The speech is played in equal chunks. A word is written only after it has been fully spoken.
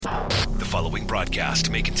broadcast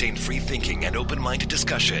may contain free thinking and open-minded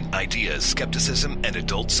discussion, ideas, skepticism, and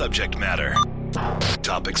adult subject matter.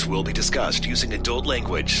 Topics will be discussed using adult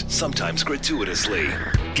language, sometimes gratuitously.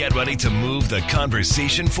 Get ready to move the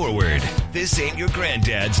conversation forward. This ain't your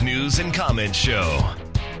granddad's news and comment show.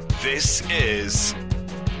 This is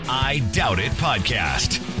I Doubt It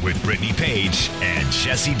Podcast with Brittany Page and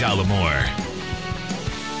Jesse Dollamore.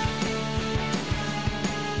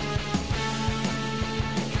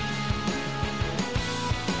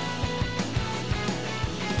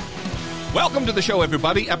 Welcome to the show,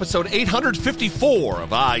 everybody. Episode 854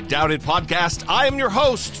 of I Doubt It Podcast. I am your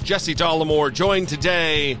host, Jesse Dollamore, joined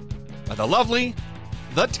today by the lovely,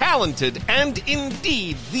 the talented, and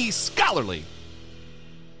indeed the scholarly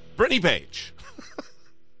Brittany Page.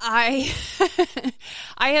 I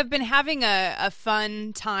have been having a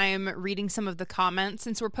fun time reading some of the comments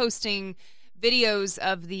since we're posting videos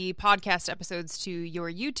of the podcast episodes to your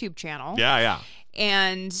YouTube channel. Yeah.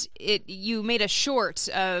 And you made a short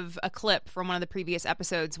of a clip from one of the previous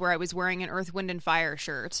episodes where I was wearing an Earth, Wind, and Fire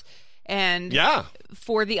shirt. And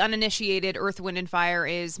for the uninitiated, Earth, Wind, and Fire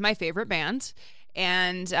is my favorite band.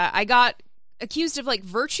 And I got accused of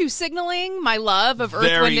virtue signaling my love of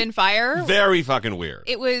Earth, Wind, and Fire. Very fucking weird.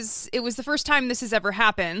 It was the first time this has ever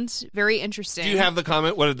happened. Very interesting. Do you have the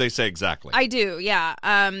comment? What did they say exactly? I do, yeah.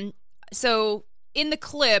 So in the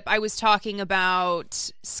clip, I was talking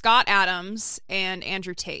about Scott Adams and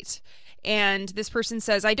Andrew Tate. And this person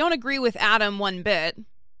says, I don't agree with Adam one bit.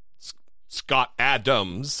 Scott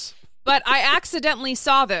Adams. But I accidentally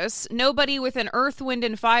saw this. Nobody with an Earth, Wind,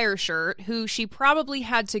 and Fire shirt, who she probably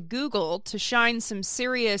had to Google to shine some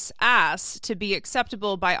serious ass to be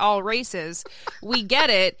acceptable by all races. We get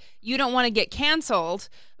it. You don't want to get canceled.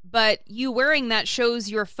 But you wearing that shows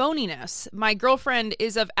your phoniness. My girlfriend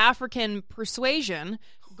is of African persuasion,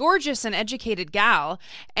 gorgeous and educated gal,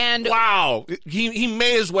 and wow, he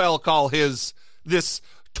may as well call this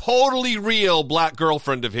totally real black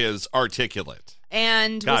girlfriend of his articulate.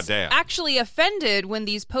 And was actually offended when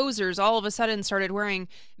these posers all of a sudden started wearing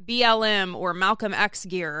BLM or Malcolm X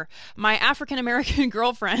gear. My African-American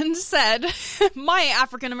girlfriend said, my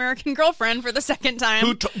African-American girlfriend for the second time.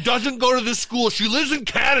 Who doesn't go to this school. She lives in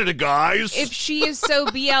Canada, guys. If she is so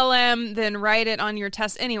BLM, then write it on your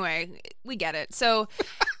test. Anyway, we get it. So...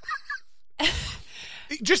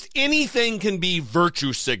 Just anything can be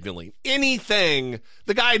virtue signaling. Anything.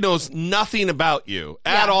 The guy knows nothing about you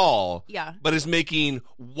at all, but is making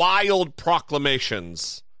wild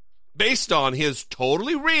proclamations based on his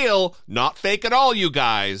totally real, not fake at all, you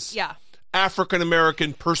guys,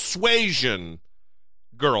 African-American persuasion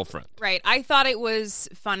girlfriend. Right. I thought it was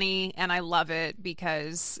funny, and I love it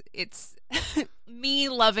because it's... me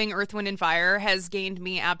loving Earth, Wind, and Fire has gained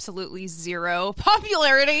me absolutely zero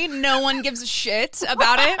popularity. No one gives a shit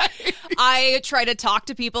about it. I try to talk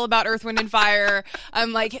to people about Earth, Wind, and Fire.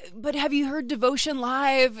 I'm like, but have you heard Devotion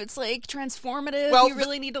Live? It's transformative. Well, you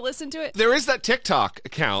really need to listen to it. There is that TikTok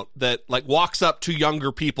account that walks up to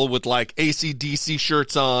younger people with AC/DC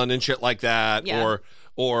shirts on and shit like that,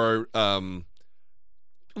 or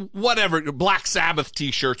whatever, Black Sabbath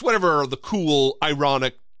t-shirts, whatever are the cool,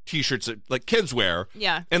 ironic t-shirts that kids wear.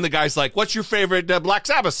 Yeah. And the guy's like, what's your favorite Black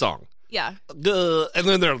Sabbath song? Yeah. And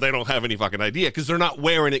then they don't have any fucking idea because they're not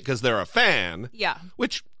wearing it because they're a fan. Yeah.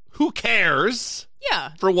 Which, who cares?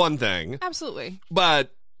 Yeah. For one thing. Absolutely.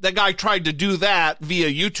 But that guy tried to do that via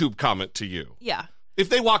YouTube comment to you. Yeah. If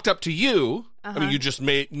they walked up to you, I mean, you just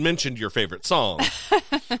mentioned your favorite song,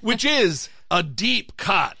 which is a deep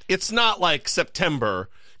cut. It's not like September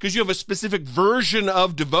because you have a specific version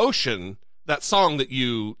of Devotion, that song that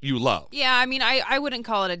you love. Yeah, I mean, I wouldn't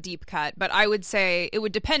call it a deep cut, but I would say it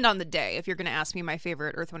would depend on the day. If you're going to ask me my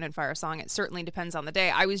favorite Earth, Wind, and Fire song, it certainly depends on the day.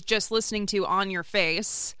 I was just listening to On Your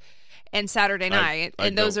Face and Saturday Night,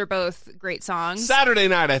 and those are both great songs. Saturday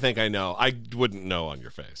Night, I think I know. I wouldn't know On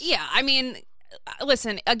Your Face. Yeah, I mean...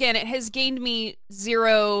 Listen, again, it has gained me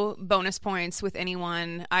 0 bonus points with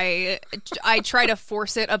anyone. I try to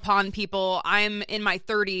force it upon people. I'm in my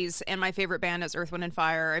 30s, and my favorite band is Earth, Wind, and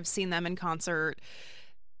Fire. I've seen them in concert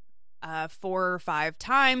 4 or 5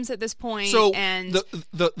 times at this point. So and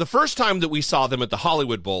the first time that we saw them at the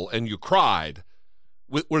Hollywood Bowl and you cried,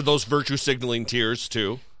 were those virtue signaling tears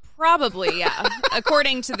too? Probably, yeah.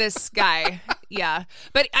 According to this guy, yeah.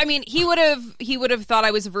 But I mean, he would have thought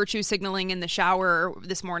I was virtue signaling in the shower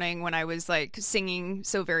this morning when I was singing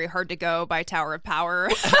 "So Very Hard to Go" by Tower of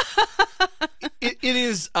Power. It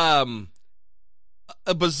is a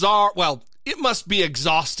bizarre. Well, it must be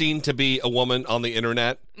exhausting to be a woman on the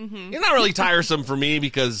internet. Mm-hmm. It's not really tiresome for me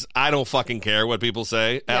because I don't fucking care what people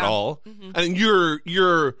say at all. Mm-hmm. I mean,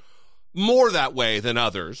 you're more that way than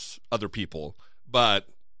other people, but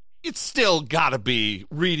it's still got to be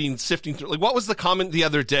sifting through. Like, what was the comment the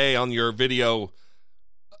other day on your video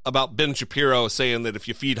about Ben Shapiro saying that if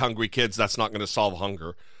you feed hungry kids, that's not going to solve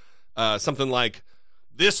hunger? Something like,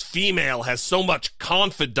 this female has so much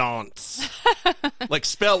confidence. Like,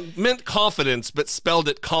 meant confidence, but spelled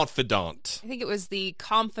it confidant. I think it was the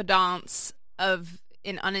confidence of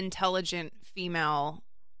an unintelligent female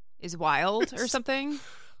is wild or something.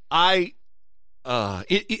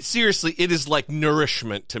 Seriously, it is like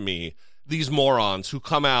nourishment to me. These morons who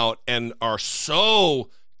come out and are so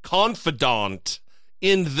confident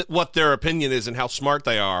in what their opinion is and how smart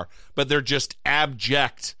they are, but they're just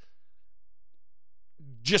abject,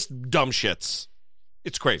 just dumb shits.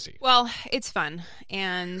 It's crazy. Well, it's fun,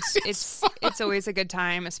 and it's always a good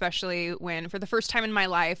time, especially when, for the first time in my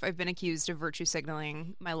life, I've been accused of virtue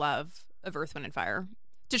signaling my love of Earth, Wind, and Fire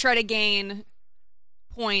to try to gain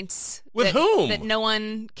points with whom that no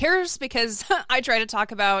one cares, because I try to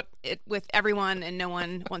talk about it with everyone and no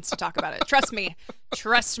one wants to talk about it. Trust me,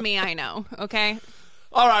 I know. Okay.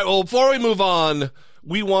 All right. Well, before we move on,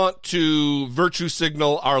 we want to virtue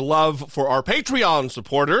signal our love for our Patreon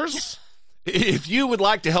supporters. If you would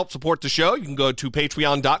like to help support the show, you can go to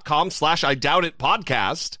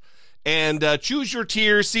patreon.com/IDoubtItPodcast and choose your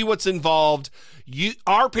tier, see what's involved.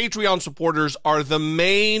 Our Patreon supporters are the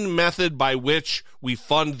main method by which we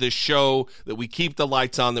fund this show, that we keep the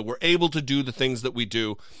lights on, that we're able to do the things that we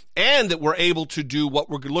do, and that we're able to do what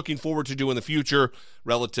we're looking forward to do in the future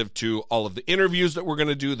relative to all of the interviews that we're going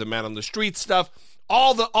to do, the man on the street stuff,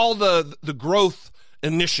 all the growth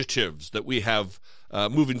initiatives that we have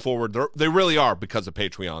moving forward. They really are because of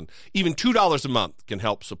Patreon. Even $2 a month can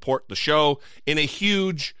help support the show in a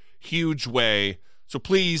huge, huge way. So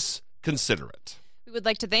please consider it. We would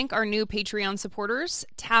like to thank our new Patreon supporters: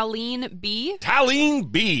 Talene B,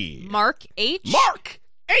 Mark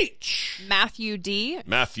H, Matthew D,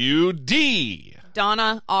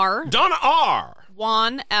 Donna R,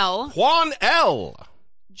 Juan L,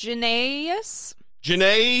 Janaeus.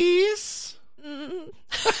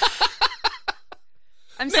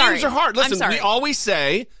 I'm sorry. Names are hard. Listen, we always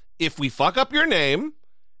say, if we fuck up your name,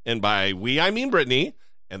 and by we I mean Brittany,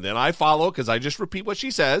 and then I follow because I just repeat what she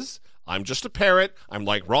says. I'm just a parrot. I'm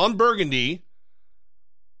like Ron Burgundy.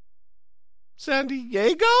 San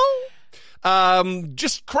Diego?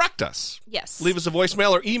 Just correct us. Yes. Leave us a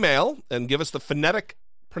voicemail or email and give us the phonetic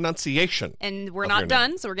pronunciation. And we're not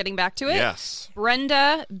done, so we're getting back to it. Yes.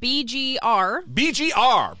 Brenda BGR.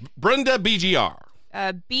 Brenda BGR.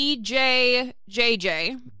 BJJJ.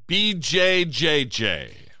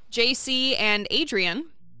 JC and Adrian.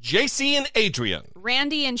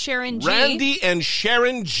 Randy and Sharon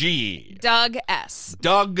G. Doug S.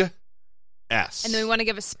 And then we want to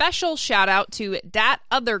give a special shout out to Dat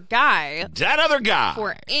Other Guy.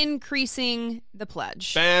 For increasing the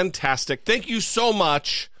pledge. Fantastic. Thank you so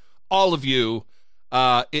much, all of you.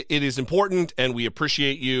 It is important, and we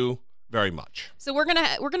appreciate you very much. So we're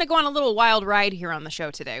gonna go on a little wild ride here on the show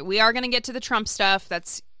today. We are gonna get to the Trump stuff.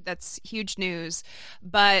 That's huge news,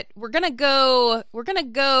 but we're gonna go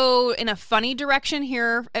in a funny direction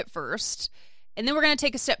here at first, and then we're gonna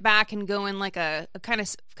take a step back and go in like a kind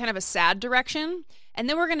of a sad direction, and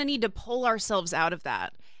then we're gonna need to pull ourselves out of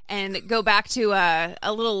that and go back to a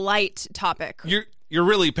little light topic. You're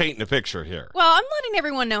really painting a picture here. Well, I'm letting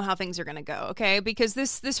everyone know how things are gonna go, okay? Because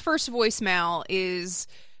this first voicemail is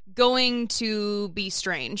going to be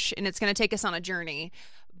strange, and it's going to take us on a journey.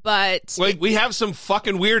 But we have some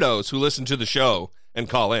fucking weirdos who listen to the show and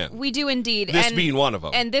call in. We do indeed. This being one of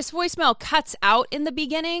them. And this voicemail cuts out in the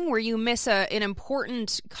beginning where you miss an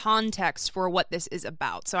important context for what this is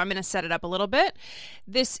about. So I'm going to set it up a little bit.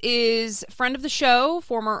 This is friend of the show,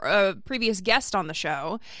 former previous guest on the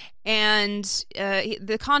show. And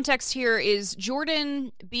the context here is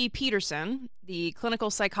Jordan B. Peterson, the clinical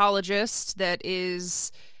psychologist that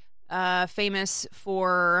is famous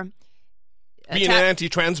for being an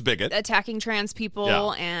anti-trans bigot, attacking trans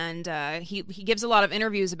people, and he gives a lot of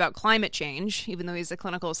interviews about climate change, even though he's a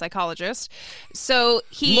clinical psychologist. So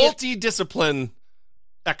multidiscipline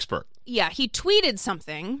expert. Yeah, he tweeted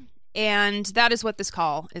something, and that is what this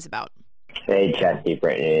call is about. Hey, Jesse,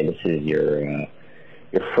 Brittany, this is your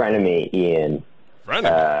frenemy, Ian.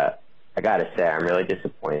 I gotta say, I'm really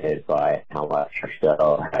disappointed by how much our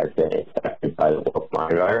show has been infected by the woke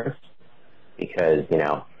mind virus, because,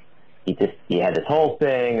 he had this whole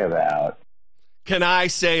thing about... Can I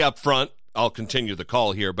say up front, I'll continue the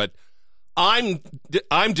call here, but I'm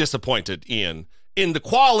disappointed, Ian, in the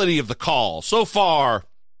quality of the call. So far,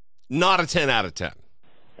 not a 10 out of 10.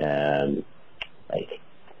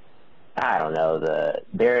 I don't know, the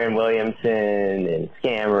Darren Williamson and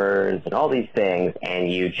scammers and all these things,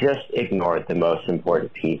 and you just ignored the most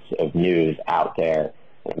important piece of news out there.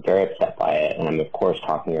 I'm very upset by it, and I'm, of course,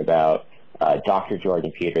 talking about Dr.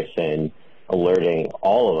 Jordan Peterson alerting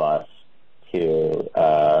all of us to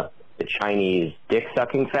the Chinese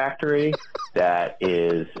dick-sucking factory that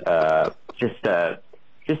is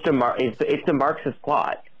it's a Marxist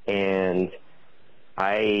plot, and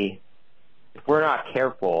if we're not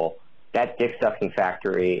careful, that dick-sucking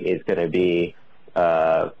factory is going to be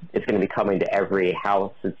coming to every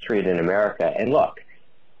house and street in America. And look,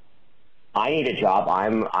 I need a job.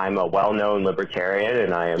 I'm a well-known libertarian,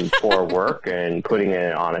 and I am for work and putting in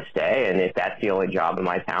an honest day. And if that's the only job in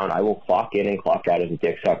my town, I will clock in and clock out of the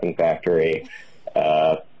dick-sucking factory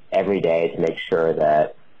every day to make sure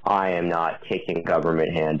that I am not taking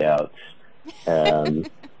government handouts and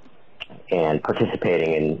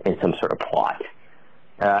participating in some sort of plot.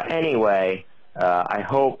 Anyway, I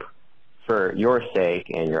hope for your sake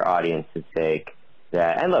and your audience's sake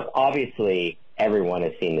that, and look, obviously everyone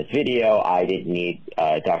has seen this video. I didn't need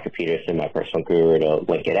Dr. Peterson, my personal guru, to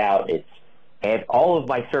link it out. And all of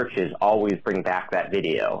my searches always bring back that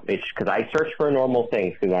video. It's because I search for normal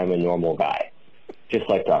things because I'm a normal guy, just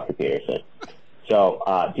like Dr. Peterson. So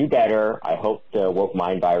do better. I hope the woke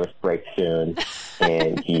mind virus breaks soon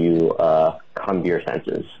and you come to your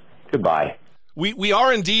senses. Goodbye. We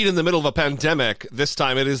are indeed in the middle of a pandemic. This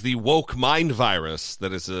time it is the woke mind virus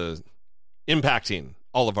that is impacting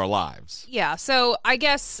all of our lives. Yeah, so I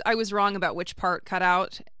guess I was wrong about which part cut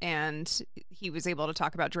out, and he was able to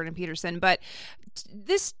talk about Jordan Peterson, but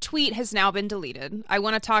this tweet has now been deleted. I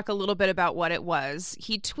want to talk a little bit about what it was.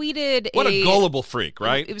 He tweeted What a gullible freak,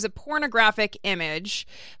 right? It was a pornographic image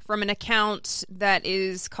from an account that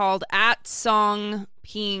is called @songpinganq.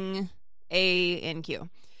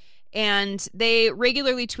 And they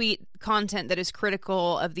regularly tweet content that is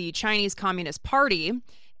critical of the Chinese Communist Party.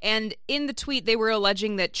 And in the tweet, they were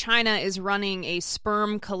alleging that China is running a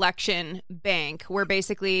sperm collection bank where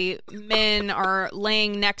basically men are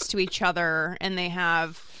laying next to each other and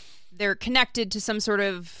they're connected to some sort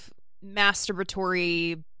of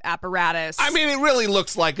masturbatory apparatus. I mean, it really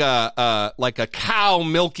looks like a cow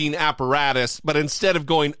milking apparatus, but instead of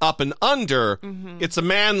going up and under, it's a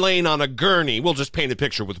man laying on a gurney. We'll just paint a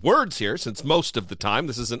picture with words here, since most of the time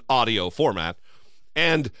this is an audio format.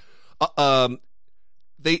 And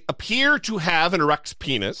they appear to have an erect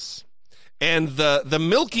penis, and the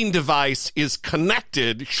milking device is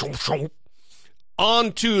connected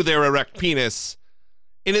onto their erect penis,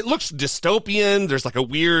 and it looks dystopian. There's like a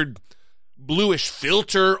weird bluish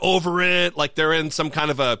filter over it, like they're in some kind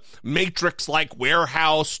of a Matrix-like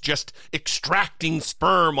warehouse just extracting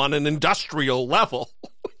sperm on an industrial level.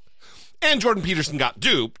 And Jordan Peterson got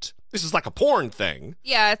duped. This is like a porn thing.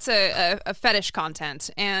 Yeah, it's a fetish content.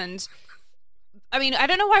 And I mean, I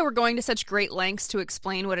don't know why we're going to such great lengths to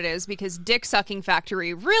explain what it is, because Dick Sucking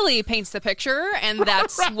Factory really paints the picture, and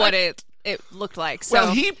that's right. What it looked like. So,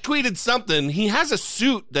 well, he tweeted something. He has a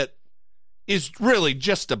suit that is really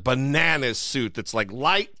just a bananas suit that's like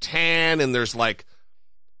light tan, and there's like,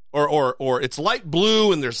 or it's light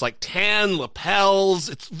blue, and there's like tan lapels.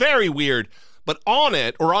 It's very weird. But on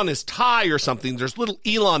it, or on his tie or something, there's little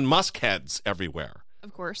Elon Musk heads everywhere.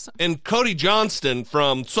 Of course. And Cody Johnston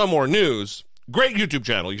from Some More News, great YouTube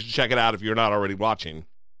channel, you should check it out if you're not already watching.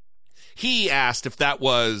 He asked if that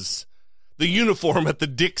was the uniform at the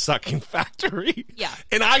Dick Sucking Factory. Yeah.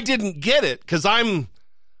 And I didn't get it because I'm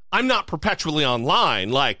not perpetually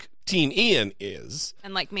online like Teen Ian is.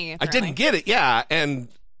 And like me, apparently. I didn't get it, yeah. And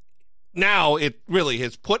now it really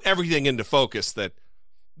has put everything into focus that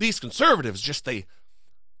these conservatives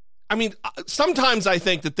sometimes I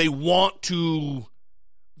think that they want to,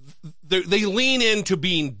 they lean into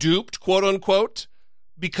being duped, quote unquote,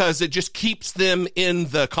 because it just keeps them in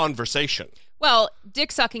the conversation. Well,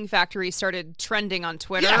 Dick Sucking Factory started trending on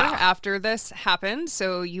Twitter after this happened,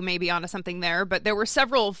 so you may be onto something there. But there were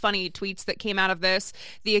several funny tweets that came out of this.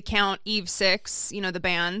 The account Eve6, the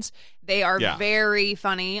band, they are very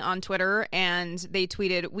funny on Twitter, and they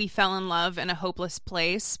tweeted, "We fell in love in a hopeless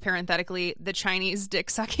place," parenthetically, the Chinese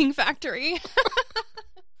Dick Sucking Factory.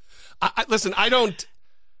 Listen, I don't...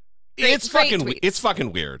 It's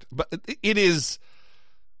fucking weird, but it is...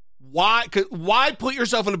 Why put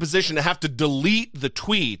yourself in a position to have to delete the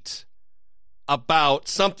tweet about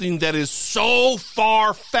something that is so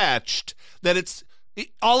far-fetched that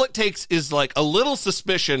all it takes is like a little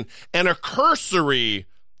suspicion and a cursory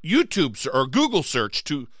YouTube or Google search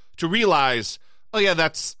to realize, oh yeah,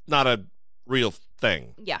 that's not a real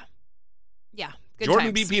thing. Yeah. Good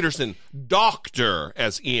Jordan times. B. Peterson, doctor,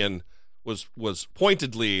 as Ian was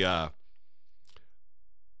pointedly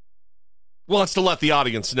Well, it's to let the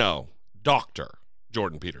audience know. Dr.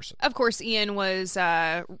 Jordan Peterson. Of course, Ian was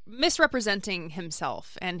misrepresenting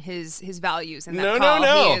himself and his values in that call.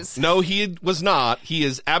 No, he was not. He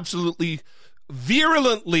is absolutely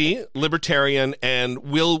virulently libertarian and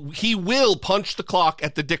he will punch the clock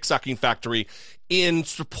at the dick-sucking factory in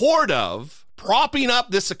support of propping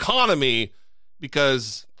up this economy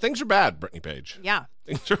because things are bad, Brittany Page. Yeah.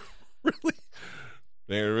 Things are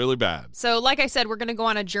they're really bad. So, like I said, we're going to go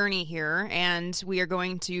on a journey here, and we are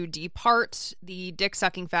going to depart the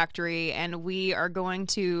dick-sucking factory, and we are going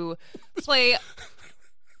to play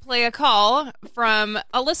a call from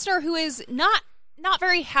a listener who is not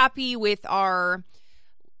very happy with our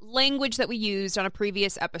language that we used on a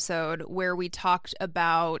previous episode where we talked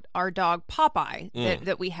about our dog Popeye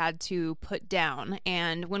that we had to put down.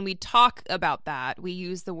 And when we talk about that, we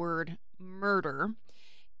use the word murder,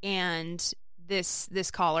 and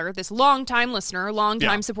this caller, this longtime listener,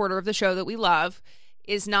 longtime supporter of the show that we love,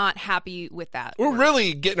 is not happy with that. We're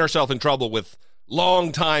really getting ourselves in trouble with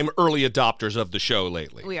longtime early adopters of the show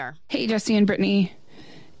lately. We are. Hey, Jesse and Brittany.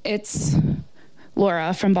 It's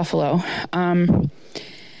Laura from Buffalo. I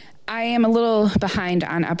am a little behind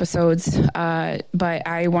on episodes, but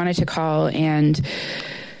I wanted to call and,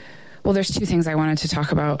 well, there's two things I wanted to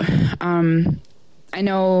talk about. I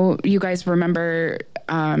know you guys remember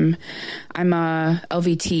I'm a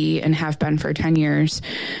LVT and have been for 10 years.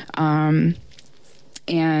 And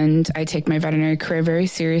I take my veterinary career very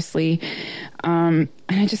seriously. And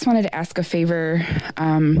I just wanted to ask a favor.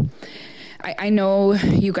 I know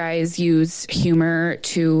you guys use humor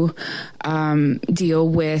to deal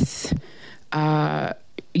with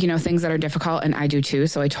things that are difficult, and I do too,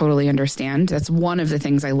 so I totally understand. That's one of the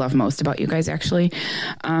things I love most about you guys, actually.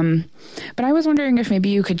 But I was wondering if maybe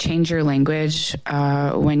you could change your language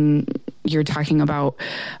when you're talking about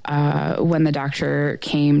when the doctor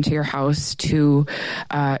came to your house to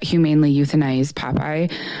humanely euthanize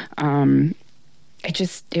Popeye.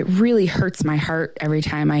 It really hurts my heart every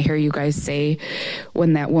time I hear you guys say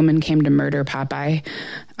when that woman came to murder Popeye.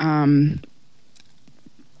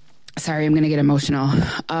 Sorry, I'm going to get emotional.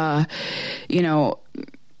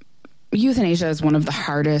 Euthanasia is one of the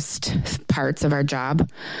hardest parts of our job.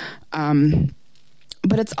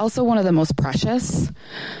 But it's also one of the most precious,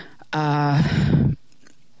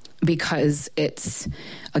 because it's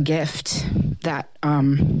a gift that,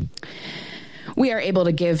 we are able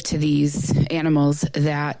to give to these animals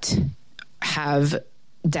that have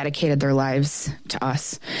dedicated their lives to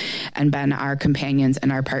us and been our companions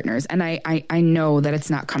and our partners. And I know that it's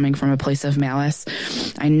not coming from a place of malice.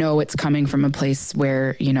 I know it's coming from a place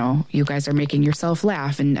where, you guys are making yourself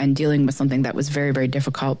laugh and dealing with something that was very, very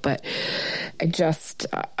difficult. But I just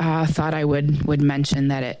thought I would mention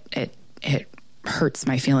that it hurts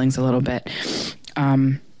my feelings a little bit,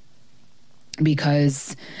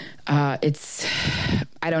 because I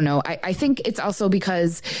don't know. I think it's also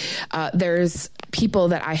because there's people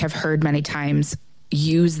that I have heard many times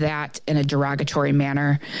use that in a derogatory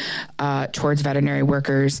manner towards veterinary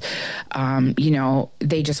workers.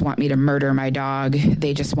 They just want me to murder my dog.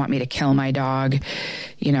 They just want me to kill my dog,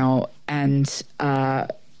 and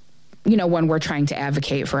when we're trying to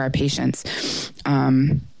advocate for our patients.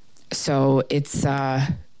 So it's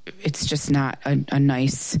just not a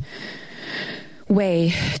nice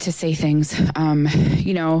way to say things.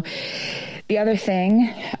 The other thing,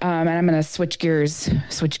 and I'm going to switch gears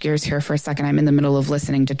here for a second. I'm in the middle of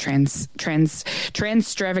listening to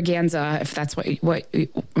Transstravaganza, if that's what if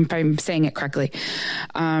I'm saying it correctly.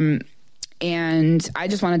 And I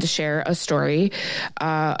just wanted to share a story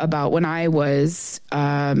about when I was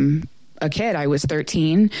a kid. I was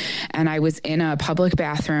 13, and I was in a public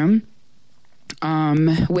bathroom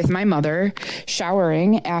with my mother,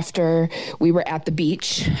 showering after we were at the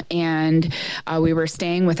beach, and we were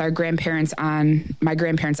staying with my grandparents on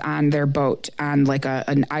their boat on like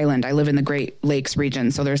an island. I live in the Great Lakes region,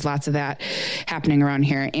 so there's lots of that happening around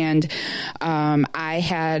here. And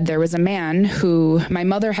there was a man who my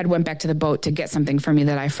mother had went back to the boat to get something for me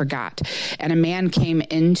that I forgot, and a man came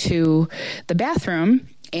into the bathroom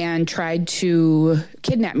and tried to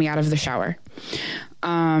kidnap me out of the shower.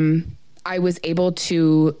 I was able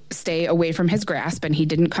to stay away from his grasp, and he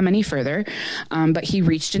didn't come any further, but he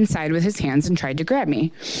reached inside with his hands and tried to grab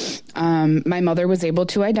me. My mother was able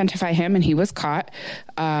to identify him, and he was caught.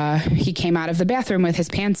 He came out of the bathroom with his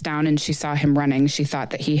pants down, and she saw him running. She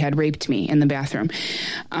thought that he had raped me in the bathroom.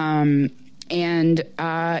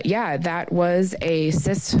 That was a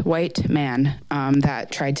cis white man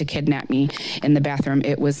that tried to kidnap me in the bathroom.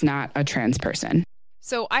 It was not a trans person.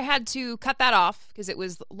 So I had to cut that off because it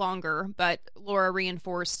was longer, but Laura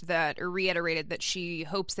reinforced that, or reiterated that she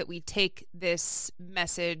hopes that we take this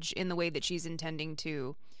message in the way that she's intending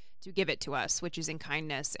to give it to us, which is in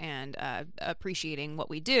kindness and appreciating what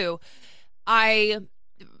we do.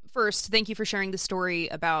 First, thank you for sharing the story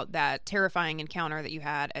about that terrifying encounter that you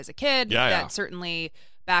had as a kid. That certainly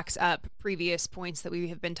backs up previous points that we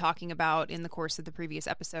have been talking about in the course of the previous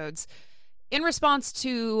episodes. In response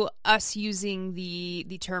to us using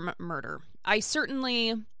the term murder, I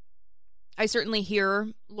certainly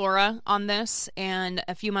hear Laura on this. And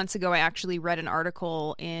a few months ago, I actually read an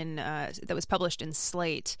article that was published in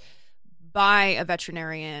Slate by a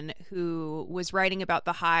veterinarian who was writing about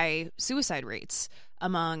the high suicide rates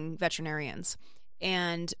among veterinarians.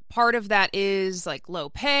 And part of that is like low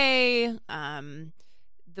pay,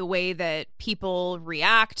 the way that people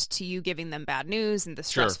react to you giving them bad news and the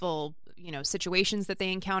stressful, situations that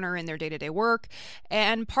they encounter in their day-to-day work.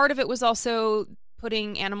 And part of it was also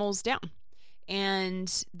putting animals down.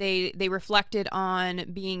 And they reflected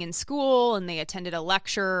on being in school, and they attended a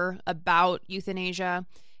lecture about euthanasia.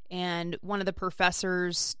 And one of the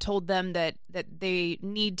professors told them that they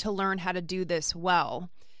need to learn how to do this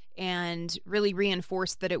well, and really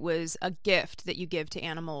reinforced that it was a gift that you give to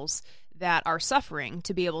animals that are suffering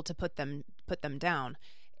to be able to put them down.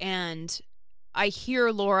 And I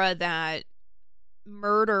hear, Laura, that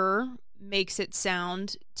murder makes it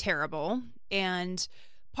sound terrible, and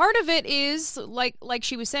part of it is like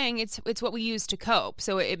she was saying, it's what we use to cope.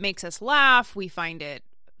 So it makes us laugh. We find it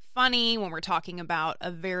funny when we're talking about a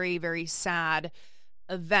very, very sad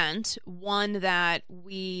event, one that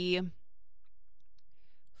we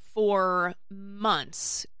for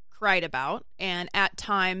months cried about, and at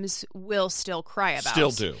times will still cry about.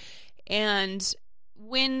 Still do. And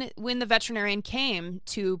when the veterinarian came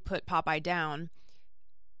to put Popeye down,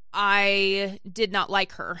 I did not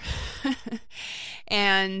like her.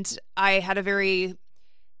 And I had a very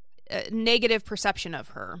negative perception of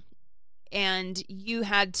her. And you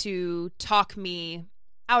had to talk me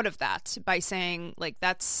out of that by saying, like,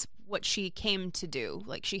 that's what she came to do.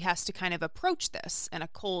 Like, she has to kind of approach this in a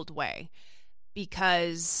cold way,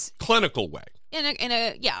 because clinical way.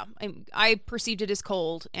 I perceived it as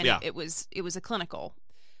cold, and it was a clinical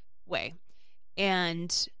way.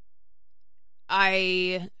 And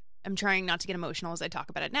I am trying not to get emotional as I talk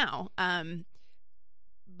about it now.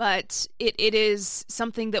 But it is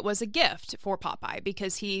something that was a gift for Popeye,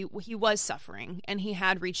 because he was suffering and he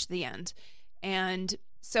had reached the end. And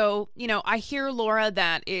so, I hear, Laura,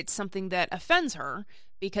 that it's something that offends her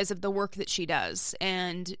because of the work that she does.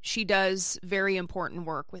 And she does very important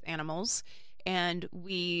work with animals. And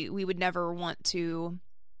we would never want to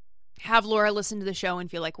have Laura listen to the show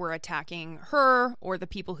and feel like we're attacking her or the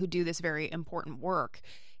people who do this very important work.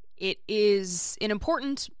 It is an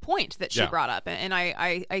important point that she brought up, and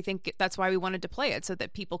I think that's why we wanted to play it, so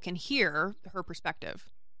that people can hear her perspective.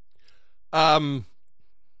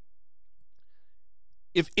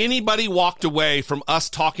 If anybody walked away from us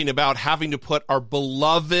talking about having to put our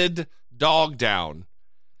beloved dog down,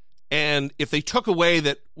 and if they took away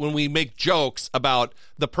that when we make jokes about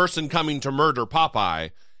the person coming to murder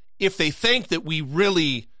Popeye, if they think that we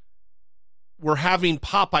really were having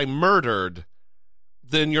Popeye murdered,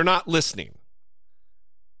 then you're not listening.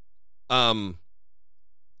 And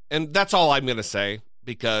that's all I'm going to say,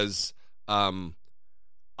 because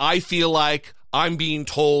I feel like I'm being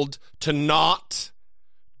told to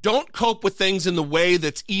don't cope with things in the way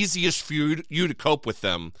that's easiest for you to cope with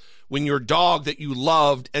them when your dog that you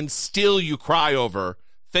loved and still you cry over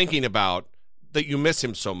thinking about that you miss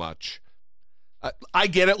him so much. I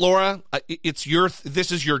get it, Laura.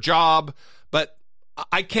 This is your job, but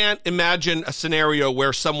I can't imagine a scenario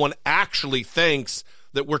where someone actually thinks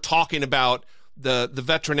that we're talking about the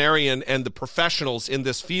veterinarian and the professionals in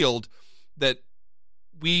this field, that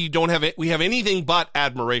we have anything but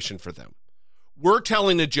admiration for them. We're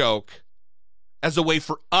telling a joke as a way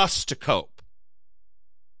for us to cope.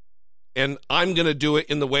 And I'm going to do it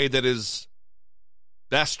in the way that is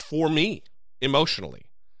best for me emotionally.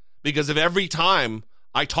 Because if every time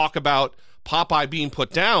I talk about Popeye being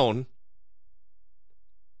put down,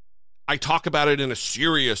 I talk about it in a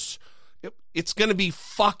serious, it's going to be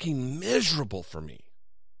fucking miserable for me.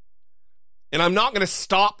 And I'm not going to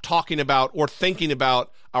stop talking about or thinking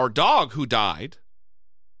about our dog who died.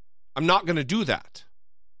 I'm not going to do that.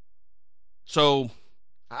 So,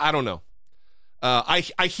 I don't know. I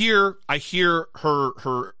hear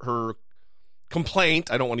her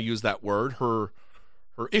complaint. I don't want to use that word, her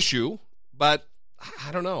issue, but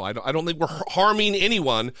I don't know. I don't think we're harming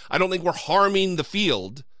anyone. I don't think we're harming the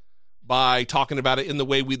field by talking about it in the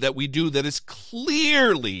way that we do, that is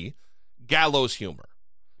clearly gallows humor,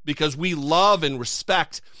 because we love and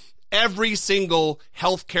respect every single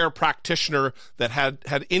healthcare practitioner that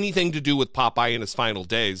had anything to do with Popeye in his final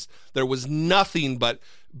days. There was nothing but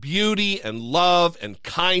beauty and love and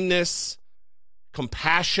kindness,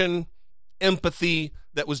 compassion, empathy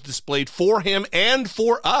that was displayed for him and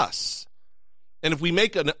for us. And if we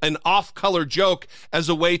make an off-color joke as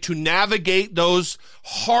a way to navigate those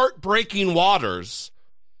heartbreaking waters,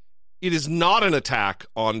 it is not an attack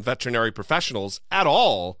on veterinary professionals at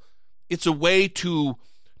all. It's a way to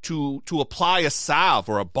apply a salve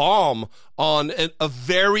or a balm on a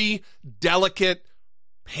very delicate,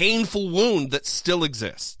 painful wound that still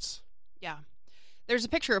exists. Yeah. There's a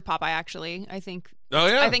picture of Popeye, actually. I think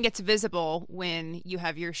it's visible when you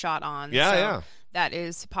have your shot on. Yeah. That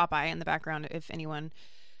is Popeye in the background, if anyone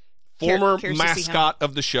former cares mascot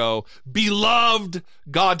of the show, beloved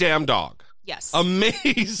goddamn dog. Yes.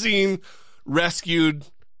 Amazing rescued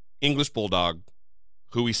English bulldog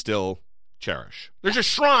who we still cherish. There's a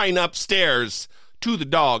shrine upstairs to the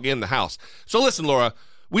dog in the house. So listen, Laura,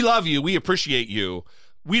 we love you. We appreciate you.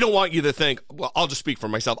 We don't want you to think, well, I'll just speak for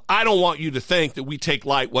myself. I don't want you to think that we take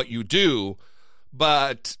light what you do.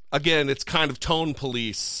 But again, it's kind of tone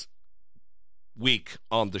police week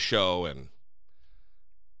on the show, and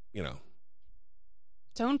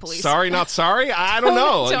tone police. Sorry, not sorry. I don't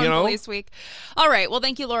know. Tone police week. All right. Well,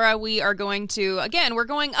 thank you, Laura. We are going to, again, we're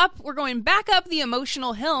going back up the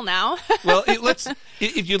emotional hill now. Well,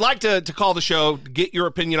 if you'd like to call the show, get your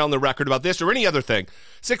opinion on the record about this or any other thing,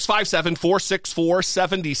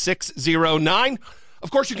 657-464-7609. Of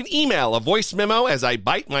course, you can email a voice memo as I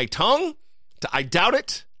bite my tongue to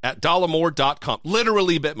idoubt@dollamore.com.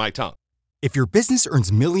 Literally bit my tongue. If your business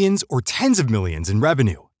earns millions or tens of millions in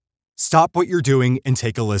revenue, stop what you're doing and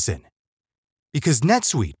take a listen. Because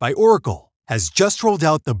NetSuite by Oracle has just rolled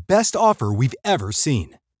out the best offer we've ever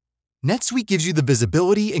seen. NetSuite gives you the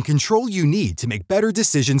visibility and control you need to make better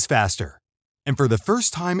decisions faster. And for the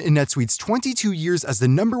first time in NetSuite's 22 years as the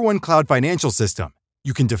 #1 cloud financial system,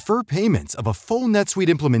 you can defer payments of a full NetSuite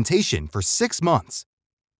implementation for 6 months.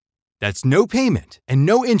 That's no payment and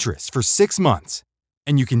no interest for 6 months.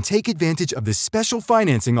 And you can take advantage of this special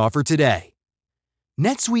financing offer today.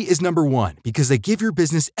 NetSuite is #1 because they give your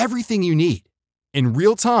business everything you need, in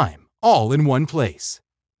real time, all in one place.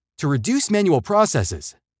 To reduce manual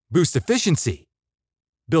processes, boost efficiency,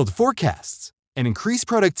 build forecasts, and increase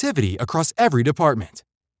productivity across every department.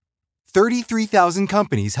 33,000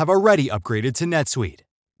 companies have already upgraded to NetSuite,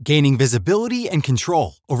 gaining visibility and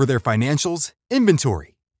control over their financials,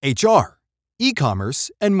 inventory, HR, e-commerce,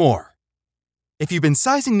 and more. If you've been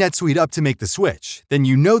sizing NetSuite up to make the switch, then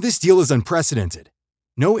you know this deal is unprecedented.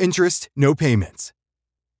 No interest, no payments.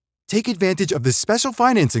 Take advantage of this special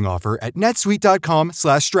financing offer at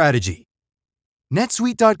netsuite.com/strategy.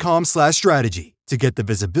 netsuite.com/strategy to get the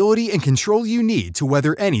visibility and control you need to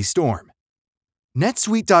weather any storm.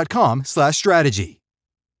 netsuite.com/strategy.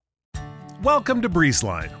 Welcome to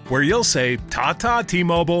BreezeLine, where you'll say, "Ta-ta,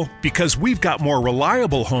 T-Mobile," because we've got more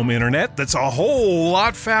reliable home internet that's a whole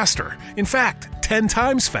lot faster. In fact, 10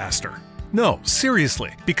 times faster. No,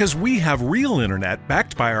 seriously, because we have real internet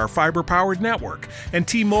backed by our fiber-powered network. And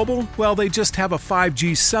T-Mobile, well, they just have a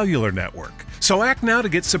 5G cellular network. So act now to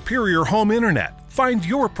get superior home internet. Find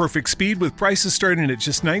your perfect speed with prices starting at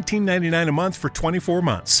just $19.99 a month for 24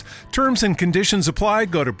 months. Terms and conditions apply.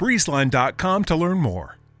 Go to breezeline.com to learn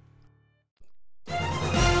more.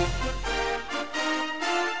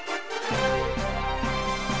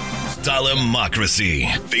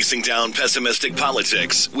 Dollamocracy, facing down pessimistic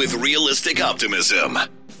politics with realistic optimism.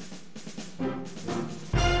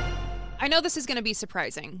 I know this is going to be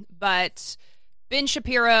surprising, but Ben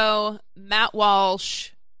Shapiro, Matt Walsh,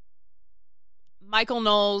 Michael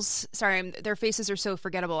Knowles, sorry, their faces are so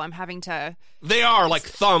forgettable. I'm having to... They're like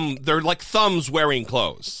thumbs wearing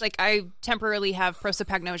clothes. It's like I temporarily have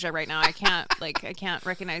prosopagnosia right now. I can't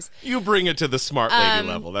recognize. You bring it to the smart lady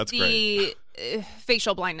level. That's great.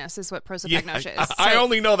 Facial blindness is what prosopagnosia is. I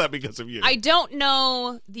only know that because of you. I don't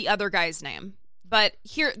know the other guy's name. But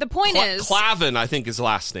here, the point is... Clavin, I think his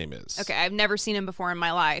last name is. Okay, I've never seen him before in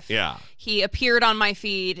my life. Yeah. He appeared on my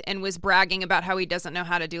feed and was bragging about how he doesn't know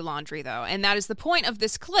how to do laundry, though. And that is the point of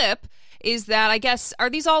this clip, is that, I guess, are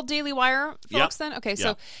these all Daily Wire folks then? Okay,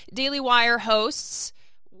 so Daily Wire hosts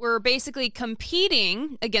were basically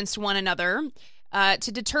competing against one another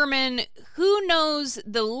to determine who knows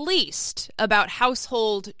the least about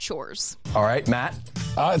household chores. All right, Matt?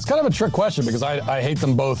 It's kind of a trick question because I hate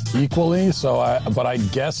them both equally. But I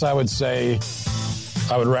guess I would say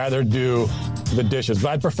I would rather do the dishes, but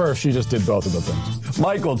I'd prefer if she just did both of the things.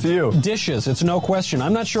 Michael, to you. Dishes, it's no question.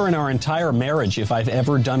 I'm not sure in our entire marriage if I've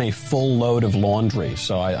ever done a full load of laundry,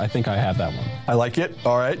 so I think I have that one. I like it.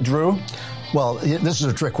 All right, Drew? Well, this is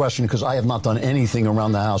a trick question because I have not done anything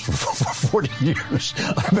around the house for 40 years.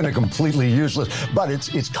 I've been completely useless. But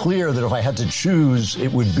it's clear that if I had to choose,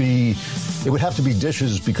 it would have to be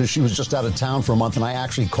dishes because she was just out of town for a month, and I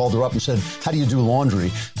actually called her up and said, "How do you do laundry?"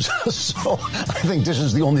 So I think dishes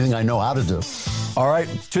is the only thing I know how to do. All right,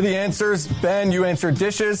 to the answers. Ben, you answered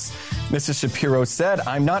dishes. Mrs. Shapiro said,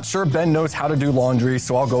 "I'm not sure Ben knows how to do laundry,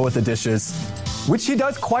 so I'll go with the dishes," which she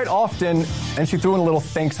does quite often, and she threw in a little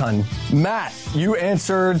thanks, hun. Matt, you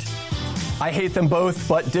answered, "I hate them both,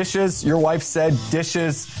 but dishes." Your wife said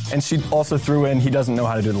dishes, and she also threw in, he doesn't know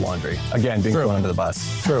how to do the laundry. Again, being thrown under the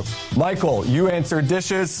bus. True. Michael, you answered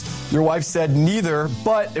dishes. Your wife said neither,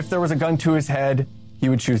 but if there was a gun to his head, he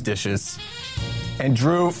would choose dishes. And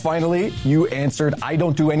Drew, finally, you answered, "I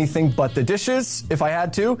don't do anything but the dishes if I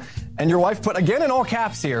had to." And your wife put, again in all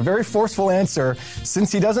caps here, very forceful answer,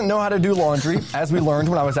 "Since he doesn't know how to do laundry, as we learned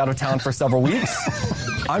when I was out of town for several weeks,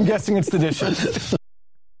 I'm guessing it's the dishes."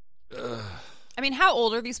 I mean, how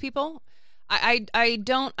old are these people? I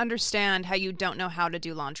don't understand how you don't know how to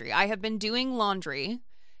do laundry. I have been doing laundry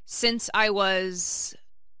since I was...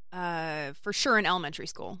 for sure in elementary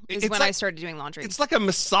school is when I started doing laundry. It's like a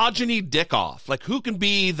misogyny dick off. Like, who can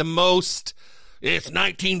be the most, "It's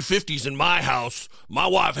 1950s in my house. My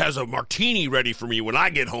wife has a martini ready for me when I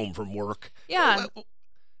get home from work." Yeah.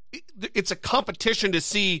 It's a competition to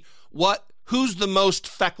see who's the most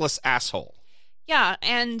feckless asshole. Yeah,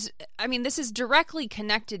 and I mean, this is directly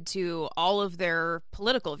connected to all of their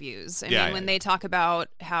political views. I mean, when they talk about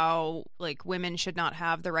how, like, women should not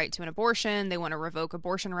have the right to an abortion, they want to revoke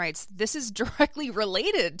abortion rights, this is directly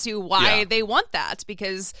related to why they want that,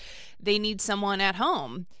 because they need someone at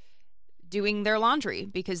home doing their laundry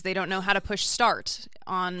because they don't know how to push start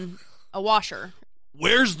on a washer.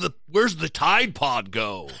 Where's the Tide Pod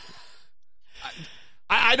go?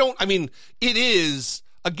 It is...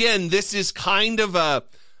 Again, this is kind of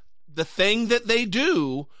the thing that they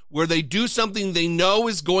do where they do something they know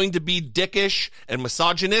is going to be dickish and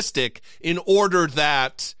misogynistic in order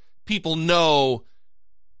that people know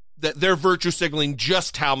that they're virtue signaling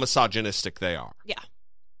just how misogynistic they are. Yeah.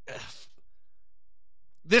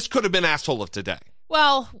 This could have been asshole of today.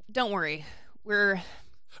 Well, don't worry.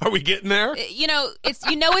 Are we getting there?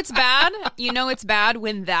 It's bad. You know it's bad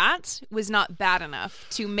when that was not bad enough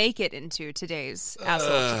to make it into today's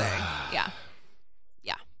asshole today. Yeah.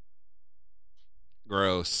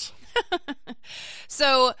 Gross.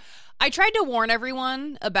 So I tried to warn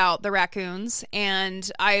everyone about the raccoons, and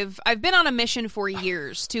I've been on a mission for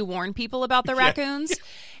years to warn people about the raccoons.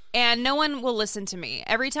 And no one will listen to me.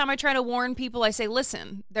 Every time I try to warn people, I say,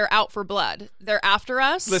 "Listen, they're out for blood. They're after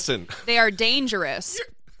us. Listen. They are dangerous."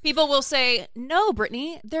 People will say, "No,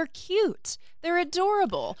 Brittany, they're cute. They're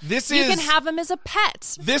adorable. You can have them as a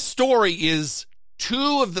pet." This story is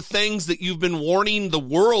two of the things that you've been warning the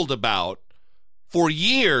world about for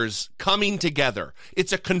years coming together.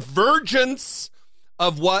 It's a convergence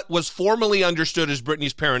of what was formerly understood as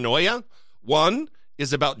Brittany's paranoia. One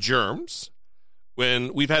is about germs.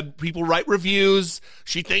 When we've had people write reviews,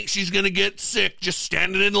 she thinks she's going to get sick just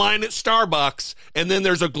standing in line at Starbucks. And then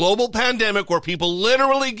there's a global pandemic where people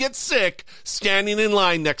literally get sick standing in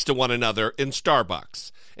line next to one another in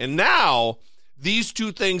Starbucks. And now these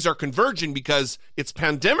two things are converging because it's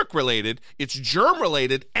pandemic related, it's germ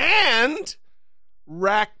related, and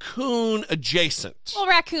raccoon adjacent. Well,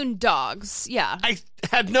 raccoon dogs, yeah. I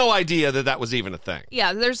had no idea that was even a thing.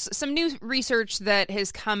 Yeah, there's some new research that has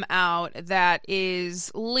come out that is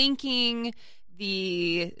linking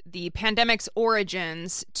the pandemic's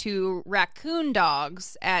origins to raccoon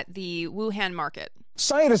dogs at the Wuhan market.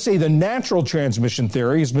 Scientists say the natural transmission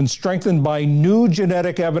theory has been strengthened by new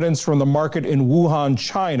genetic evidence from the market in Wuhan,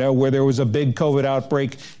 China, where there was a big COVID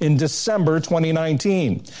outbreak in December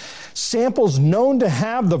 2019. Samples known to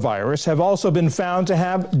have the virus have also been found to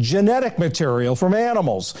have genetic material from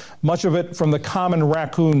animals, much of it from the common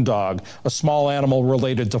raccoon dog, a small animal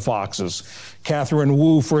related to foxes. Catherine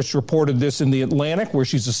Wu first reported this in The Atlantic, where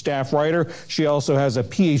she's a staff writer. She also has a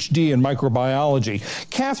PhD in microbiology.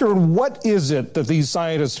 Catherine, what is it that these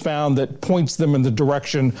scientists found that points them in the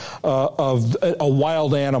direction of a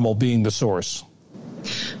wild animal being the source?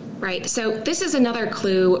 right? So this is another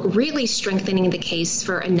clue really strengthening the case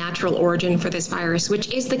for a natural origin for this virus,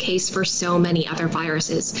 which is the case for so many other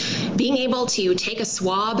viruses. Being able to take a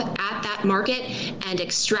swab at that market and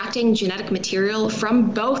extracting genetic material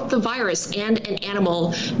from both the virus and an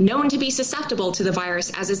animal known to be susceptible to the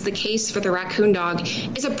virus, as is the case for the raccoon dog,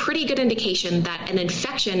 is a pretty good indication that an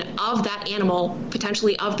infection of that animal,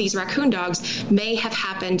 potentially of these raccoon dogs, may have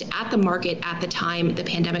happened at the market at the time the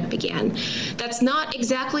pandemic began. That's not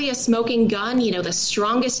exactly a smoking gun. You know, the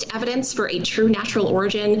strongest evidence for a true natural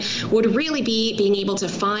origin would really be being able to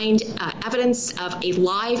find evidence of a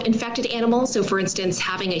live infected animal. So for instance,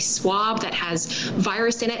 having a swab that has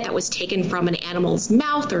virus in it that was taken from an animal's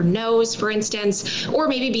mouth or nose, for instance, or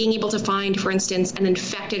maybe being able to find, for instance, an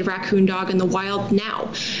infected raccoon dog in the wild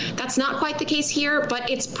now. That's not quite the case here, but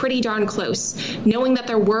it's pretty darn close. Knowing that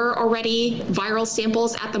there were already viral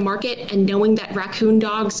samples at the market and knowing that raccoon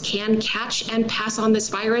dogs can catch and pass on this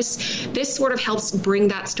virus, this sort of helps bring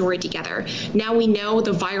that story together. Now we know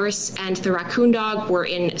the virus and the raccoon dog were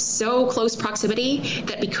in so close proximity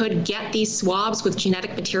that we could get these swabs with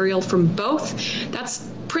genetic material from both. That's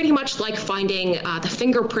pretty much like finding the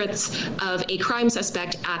fingerprints of a crime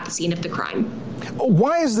suspect at the scene of the crime.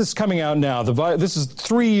 Why is this coming out now? This is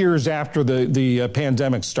 3 years after the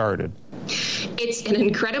pandemic started. It's an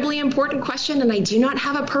incredibly important question, and I do not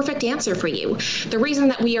have a perfect answer for you. The reason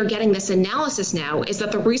that we are getting this analysis now is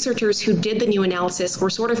that the researchers who did the new analysis were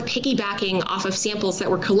sort of piggybacking off of samples that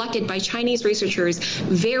were collected by Chinese researchers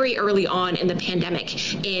very early on in the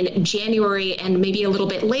pandemic, in January and maybe a little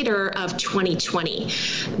bit later of 2020.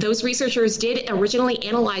 Those researchers did originally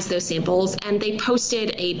analyze those samples, and they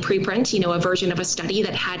posted a preprint, a version of a study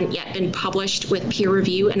that hadn't yet been published with peer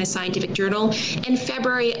review in a scientific journal in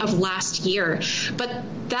February of last year. But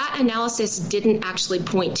that analysis didn't actually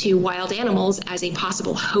point to wild animals as a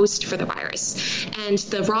possible host for the virus. And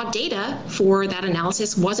the raw data for that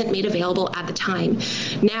analysis wasn't made available at the time.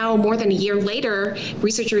 Now, more than a year later,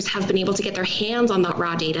 researchers have been able to get their hands on that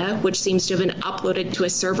raw data, which seems to have been uploaded to a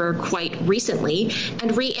server quite recently,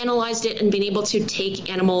 and reanalyzed it and been able to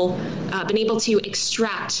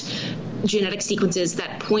extract genetic sequences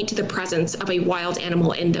that point to the presence of a wild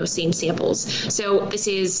animal in those same samples. So this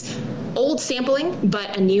is old sampling,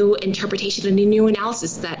 but a new interpretation, a new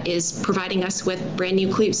analysis that is providing us with brand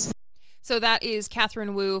new clues. So that is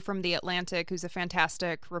Catherine Wu from The Atlantic, who's a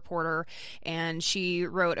fantastic reporter, and she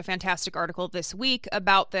wrote a fantastic article this week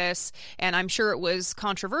about this, and I'm sure it was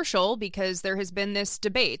controversial because there has been this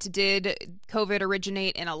debate. Did COVID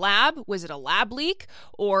originate in a lab? Was it a lab leak?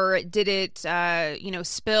 Or did it,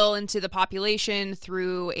 spill into the population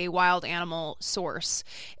through a wild animal source?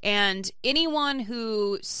 And anyone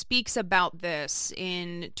who speaks about this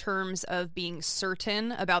in terms of being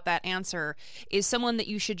certain about that answer is someone that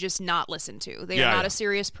you should just not listen to. They are not a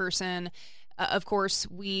serious person. Of course,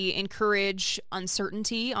 we encourage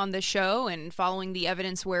uncertainty on this show and following the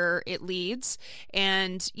evidence where it leads.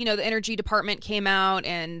 And, the Energy Department came out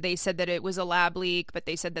and they said that it was a lab leak, but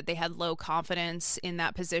they said that they had low confidence in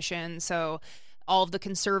that position. So all of the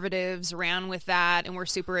conservatives ran with that and were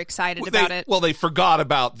super excited about it. Well, they forgot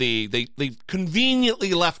about they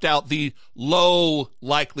conveniently left out their low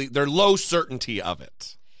certainty of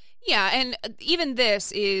it. Yeah, and even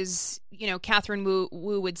this is, Catherine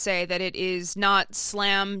Wu would say that it is not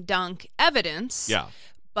slam dunk evidence. Yeah.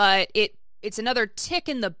 But it's another tick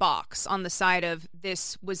in the box on the side of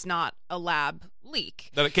this was not a lab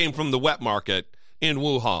leak. That it came from the wet market in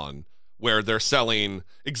Wuhan, where they're selling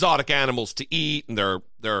exotic animals to eat, and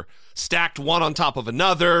they're stacked one on top of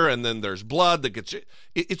another, and then there's blood that gets.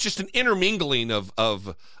 It's just an intermingling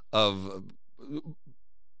of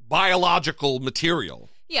biological material.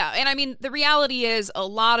 Yeah, and I mean, the reality is a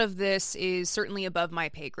lot of this is certainly above my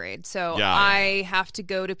pay grade. So I have to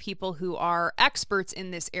go to people who are experts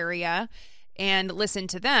in this area and listen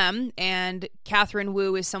to them. And Catherine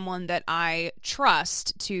Wu is someone that I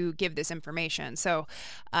trust to give this information. So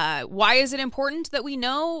why is it important that we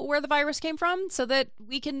know where the virus came from so that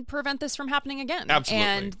we can prevent this from happening again? Absolutely.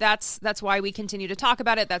 And that's why we continue to talk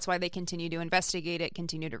about it. That's why they continue to investigate it,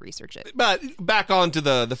 continue to research it. But back on to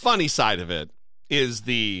the funny side of it. Is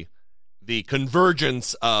the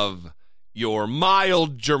convergence of your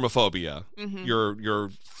mild germophobia, your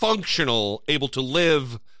functional, able to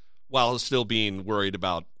live while still being worried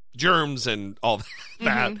about germs and all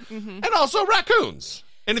that, and also raccoons.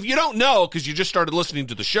 And if you don't know, because you just started listening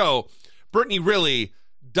to the show, Brittany really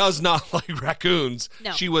does not like raccoons.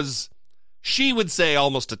 No. She would say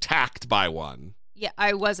almost attacked by one. Yeah,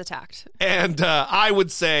 I was attacked. And I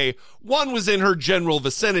would say one was in her general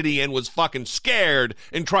vicinity and was fucking scared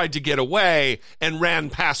and tried to get away and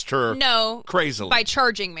ran past her crazily. By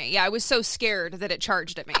charging me. Yeah, I was so scared that it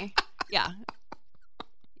charged at me. Yeah.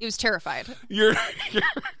 It was terrified. You're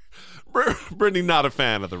Brittany, not a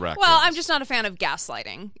fan of the Raccoons. Well, I'm just not a fan of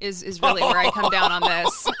gaslighting is really where I come down on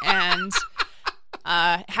this. And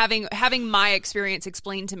having my experience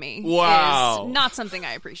explained to me is not something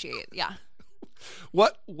I appreciate. Yeah.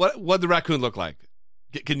 What the raccoon look like?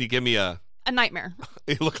 Can you give me a nightmare?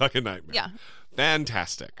 It looked like a nightmare. Yeah.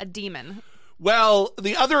 Fantastic. A demon. Well,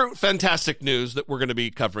 the other fantastic news that we're going to be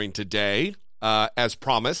covering today, as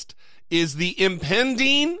promised, is the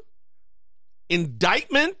impending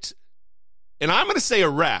indictment, and I'm going to say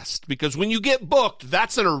arrest, because when you get booked,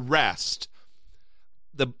 that's an arrest.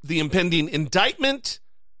 The impending indictment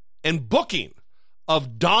and booking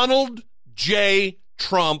of Donald J.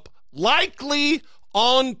 Trump, likely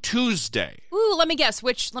on Tuesday. Ooh, let me guess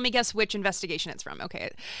which investigation it's from. Okay.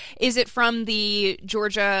 Is it from the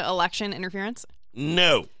Georgia election interference?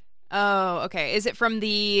 No. Oh, okay. Is it from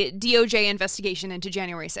the DOJ investigation into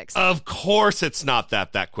January 6th? Of course it's not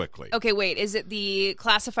that quickly. Okay, wait. Is it the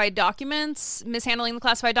classified documents, mishandling the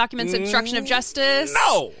classified documents, obstruction of justice?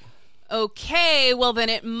 No. Okay, well then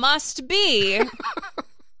it must be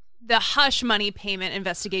the hush money payment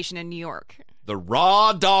investigation in New York. The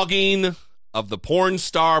raw dogging of the porn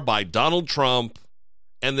star by Donald Trump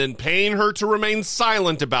and then paying her to remain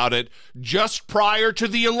silent about it just prior to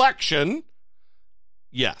the election.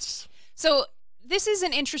 Yes. So this is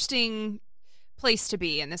an interesting place to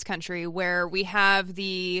be in this country where we have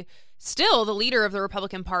still the leader of the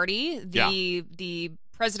Republican Party, the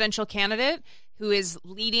presidential candidate who is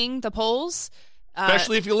leading the polls.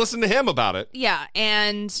 Especially if you listen to him about it. Yeah,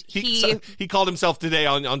 and he called himself today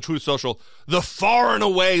on Truth Social the far and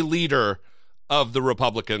away leader of the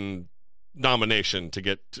Republican nomination to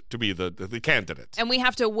get to be the candidate. And we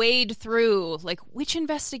have to wade through, like, which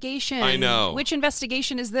investigation? I know. Which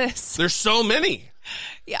investigation is this? There's so many.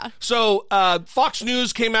 Yeah. So Fox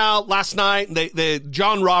News came out last night.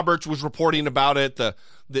 John Roberts was reporting about it.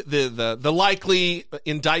 The likely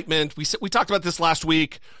indictment. We talked about this last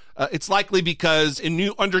week. It's likely because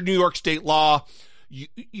under New York state law,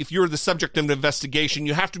 if you're the subject of an investigation,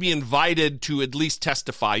 you have to be invited to at least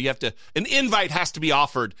testify. An invite has to be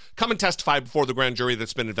offered. Come and testify before the grand jury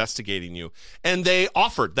that's been investigating you. And they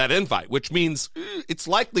offered that invite, which means it's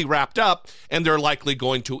likely wrapped up and they're likely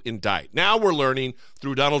going to indict. Now we're learning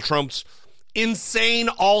through Donald Trump's insane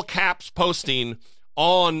all caps posting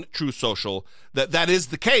on Truth Social that is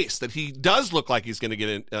the case, that he does look like he's going to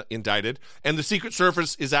get indicted. And the Secret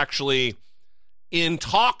Service is actually in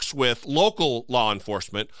talks with local law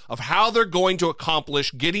enforcement of how they're going to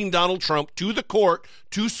accomplish getting Donald Trump to the court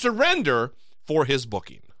to surrender for his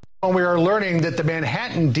booking. We are learning that the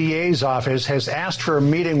Manhattan DA's office has asked for a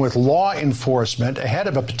meeting with law enforcement ahead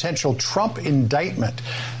of a potential Trump indictment.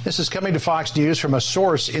 This is coming to Fox News from a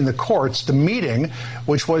source in the courts. The meeting,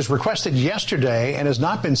 which was requested yesterday and has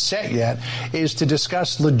not been set yet, is to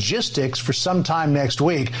discuss logistics for sometime next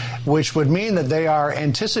week, which would mean that they are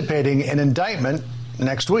anticipating an indictment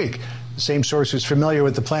next week. The same source who's familiar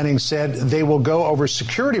with the planning said they will go over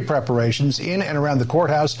security preparations in and around the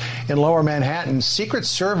courthouse in Lower Manhattan. Secret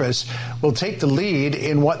Service will take the lead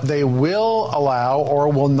in what they will allow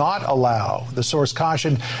or will not allow. The source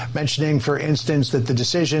cautioned, mentioning, for instance, that the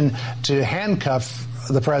decision to handcuff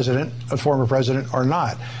the president, a former president, or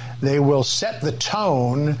not, they will set the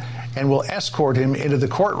tone and will escort him into the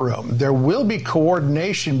courtroom. There will be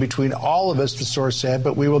coordination between all of us, the source said,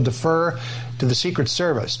 but we will defer to the Secret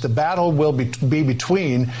Service. The battle will be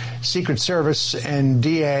between Secret Service and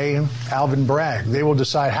DA Alvin Bragg. They will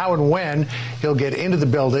decide how and when he'll get into the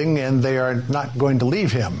building, and they are not going to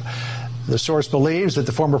leave him. The source believes that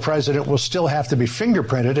the former president will still have to be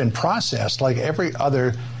fingerprinted and processed like every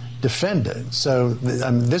other defendant. So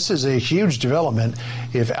this is a huge development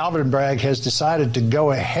if Alvin Bragg has decided to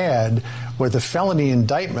go ahead with a felony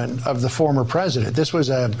indictment of the former president. This was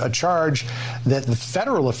a charge that the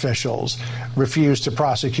federal officials refused to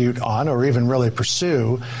prosecute on or even really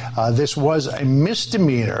pursue. This was a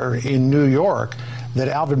misdemeanor in New York that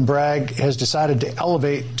Alvin Bragg has decided to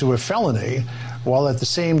elevate to a felony, while at the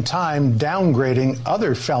same time downgrading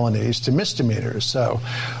other felonies to misdemeanors. So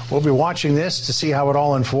we'll be watching this to see how it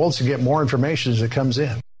all unfolds and get more information as it comes in.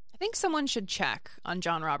 I think someone should check on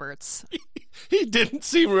John Roberts. He didn't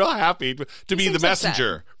seem real happy to be the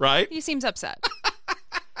messenger, upset. right? He seems upset.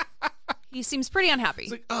 He seems pretty unhappy.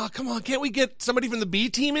 It's like, oh, come on, can't we get somebody from the B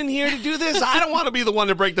team in here to do this? I don't want to be the one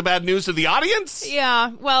to break the bad news to the audience.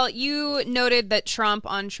 Yeah, well, you noted that Trump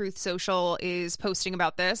on Truth Social is posting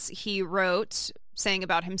about this. He wrote, saying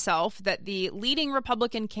about himself, that the leading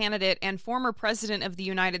Republican candidate and former president of the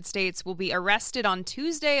United States will be arrested on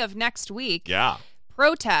Tuesday of next week. Yeah.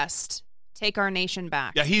 Protest, take our nation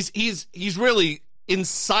back. Yeah, he's really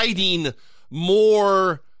inciting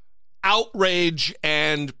more outrage,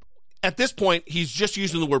 and at this point, he's just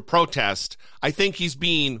using the word protest. I think he's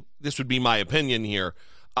being, this would be my opinion here,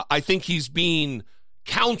 I think he's being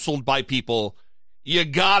counseled by people. You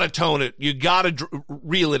got to tone it. You got to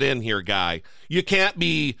reel it in here, guy. You can't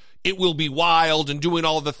be, it will be wild and doing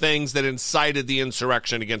all the things that incited the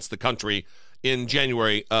insurrection against the country in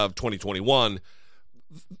January of 2021.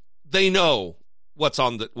 They know what's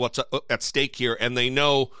at stake here, and they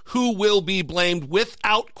know who will be blamed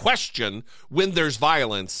without question when there's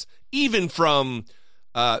violence, even from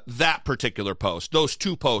that particular post, those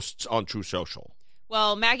two posts on Truth Social.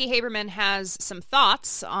 Well, Maggie Haberman has some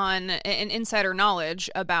thoughts on an insider knowledge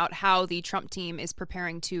about how the Trump team is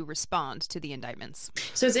preparing to respond to the indictments.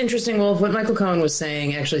 So it's interesting, Wolf, what Michael Cohen was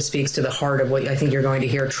saying actually speaks to the heart of what I think you're going to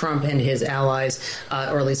hear Trump and his allies,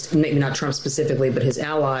 or at least maybe not Trump specifically, but his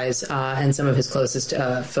allies and some of his closest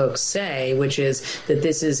folks say, which is that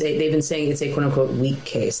this is, they've been saying it's a quote-unquote weak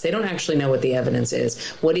case. They don't actually know what the evidence is.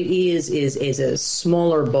 What it is a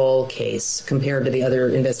smaller ball case compared to the other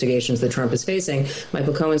investigations that Trump is facing.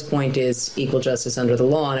 Michael Cohen's point is equal justice under the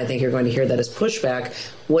law, and I think you're going to hear that as pushback.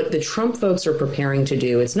 What the Trump folks are preparing to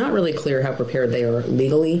do, it's not really clear how prepared they are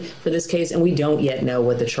legally for this case, and we don't yet know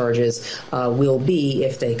what the charges will be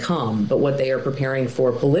if they come. But what they are preparing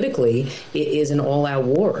for politically is an all-out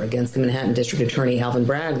war against the Manhattan District Attorney, Alvin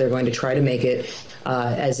Bragg. They're going to try to make it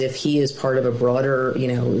as if he is part of a broader,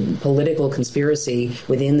 political conspiracy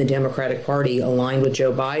within the Democratic Party aligned with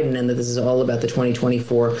Joe Biden, and that this is all about the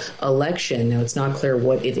 2024 election. Now, it's not clear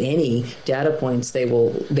what, if any, data points they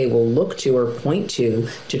will look to or point to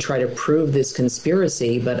try to prove this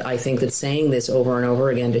conspiracy. But I think that saying this over and over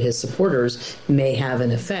again to his supporters may have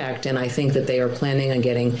an effect, and I think that they are planning on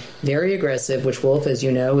getting very aggressive, which, Wolf, as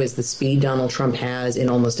you know, is the speed Donald Trump has in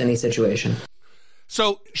almost any situation.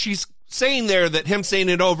 So she's saying there that him saying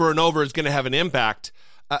it over and over is going to have an impact.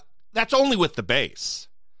 That's only with the base.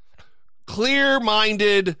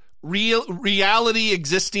 Clear-minded, reality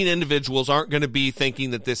existing individuals aren't going to be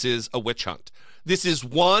thinking that this is a witch hunt. This is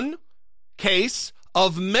one case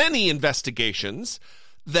of many investigations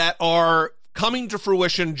that are coming to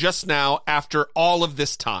fruition just now after all of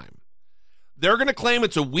this time. They're going to claim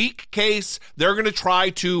it's a weak case. They're going to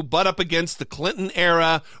try to butt up against the Clinton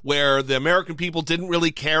era where the American people didn't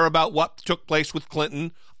really care about what took place with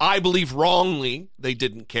Clinton. I believe wrongly they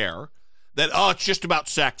didn't care. That, it's just about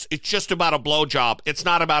sex. It's just about a blowjob. It's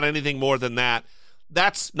not about anything more than that.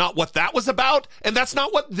 That's not what that was about, and that's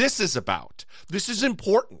not what this is about. This is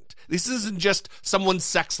important. This isn't just someone's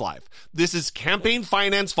sex life. This is campaign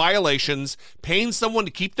finance violations, paying someone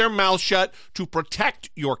to keep their mouth shut to protect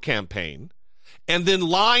your campaign, and then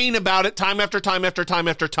lying about it time after time after time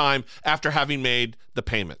after time after having made the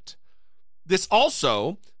payment. This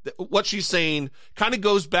also, what she's saying, kind of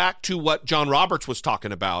goes back to what John Roberts was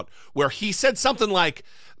talking about, where he said something like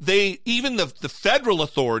even the federal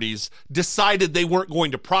authorities decided they weren't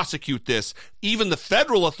going to prosecute this. Even the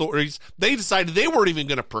federal authorities, they decided they weren't even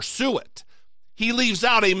going to pursue it. He leaves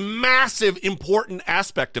out a massive, important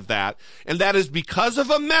aspect of that, and that is because of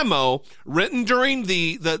a memo written during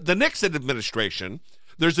the Nixon administration.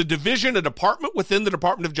 There's a department within the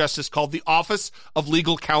Department of Justice called the Office of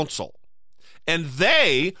Legal Counsel. And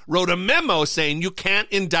they wrote a memo saying you can't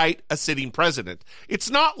indict a sitting president.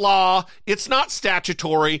 It's not law. It's not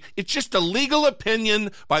statutory. It's just a legal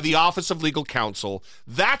opinion by the Office of Legal Counsel.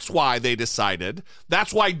 That's why they decided.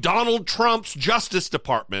 That's why Donald Trump's Justice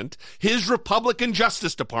Department, his Republican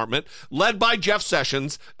Justice Department, led by Jeff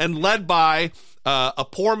Sessions and led by a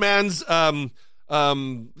poor man's,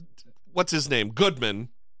 what's his name? Goodman.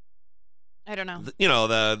 I don't know.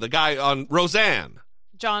 The guy on Roseanne.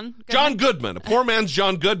 John Goodman, a poor man's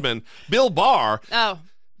John Goodman, Bill Barr. Oh.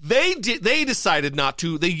 They decided not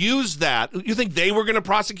to. They used that. You think they were going to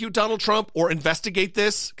prosecute Donald Trump or investigate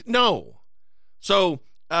this? No. So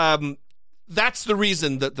that's the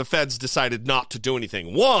reason that the feds decided not to do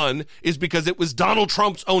anything. One is because it was Donald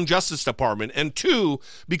Trump's own Justice Department, and two,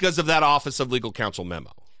 because of that Office of Legal Counsel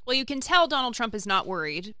memo. Well, you can tell Donald Trump is not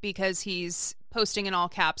worried because he's posting in all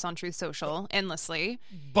caps on Truth Social endlessly.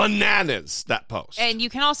 Bananas, that post. And you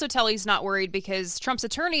can also tell he's not worried because Trump's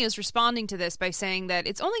attorney is responding to this by saying that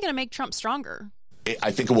it's only going to make Trump stronger.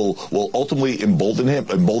 I think it will ultimately embolden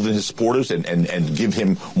his supporters, and give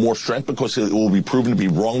him more strength because it will be proven to be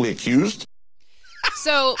wrongly accused.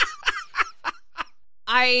 So,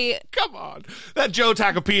 come on, that Joe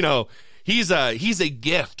Tacopino, he's a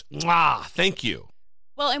gift. Mwah, thank you.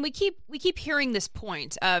 Well, and we keep hearing this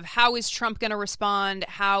point of how is Trump going to respond?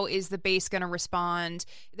 How is the base going to respond?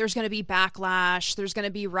 There's going to be backlash. There's going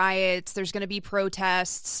to be riots. There's going to be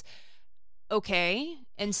protests. Okay.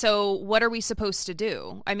 And so what are we supposed to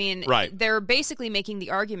do? I mean, right. They're basically making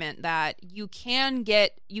the argument that you can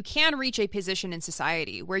reach a position in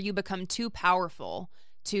society where you become too powerful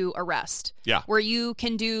to arrest. Yeah. Where you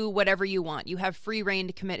can do whatever you want. You have free reign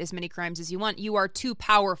to commit as many crimes as you want. You are too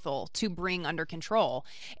powerful to bring under control.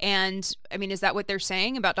 And I mean, is that what they're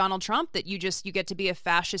saying about Donald Trump? That you get to be a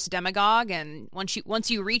fascist demagogue, and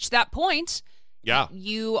once you reach that point, yeah,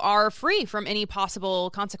 you are free from any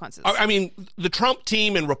possible consequences. I mean, the Trump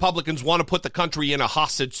team and Republicans want to put the country in a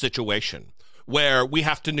hostage situation where we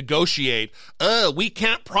have to negotiate. We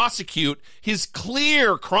can't prosecute his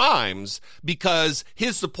clear crimes because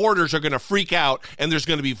his supporters are going to freak out and there's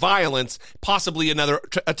going to be violence, possibly another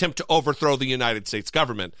attempt to overthrow the United States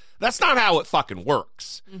government. That's not how it fucking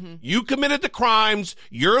works. Mm-hmm. You committed the crimes.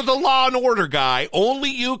 You're the law and order guy. Only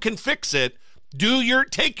you can fix it.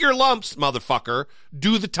 Take your lumps, motherfucker.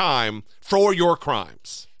 Do the time for your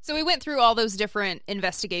crimes. So we went through all those different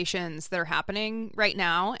investigations that are happening right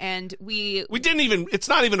now, and we didn't even. It's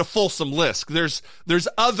not even a fulsome list. There's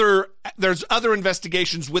other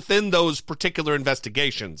investigations within those particular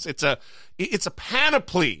investigations. It's a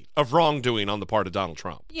panoply of wrongdoing on the part of Donald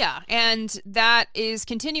Trump. Yeah, and that is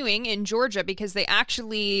continuing in Georgia because they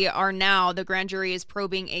actually are now, the grand jury is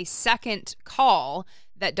probing a second call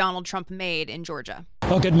that Donald Trump made in Georgia.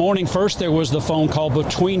 Well, good morning. First, there was the phone call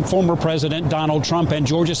between former President Donald Trump and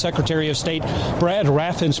Georgia Secretary of State Brad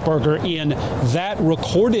Raffensperger. In that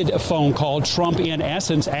recorded phone call, Trump, in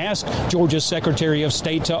essence, asked Georgia's Secretary of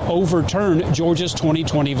State to overturn Georgia's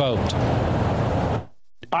 2020 vote.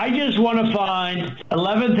 I just want to find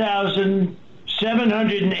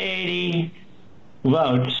 11,780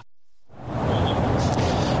 votes.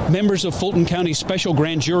 Members of Fulton County Special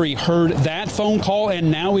Grand Jury heard that phone call,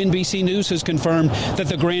 and now NBC News has confirmed that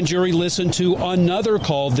the grand jury listened to another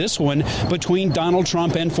call, this one between Donald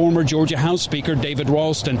Trump and former Georgia House Speaker David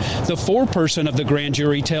Ralston. The foreperson of the grand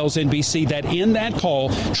jury tells NBC that in that call,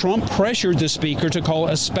 Trump pressured the speaker to call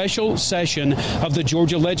a special session of the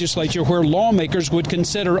Georgia legislature where lawmakers would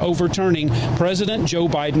consider overturning President Joe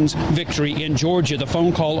Biden's victory in Georgia. The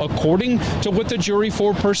phone call, according to what the jury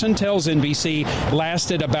foreperson tells NBC,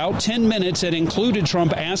 lasted about 10 minutes. It included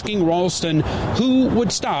Trump asking Ralston who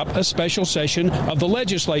would stop a special session of the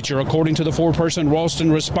legislature. According to the foreperson,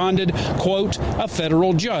 Ralston responded, quote, a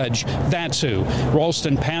federal judge. That's who.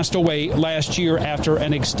 Ralston passed away last year after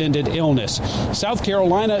an extended illness. South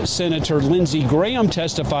Carolina Senator Lindsey Graham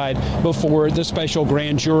testified before the special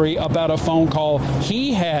grand jury about a phone call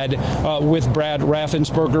he had with Brad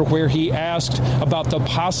Raffensperger, where he asked about the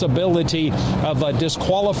possibility of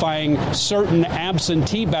disqualifying certain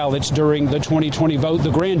absentee ballots during the 2020 vote. The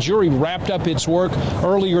grand jury wrapped up its work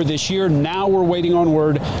earlier this year. Now we're waiting on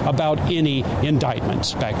word about any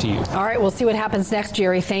indictments. Back to you. All right, we'll see what happens next,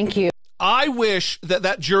 Jerry. Thank you. I wish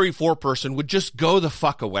that jury foreperson would just go the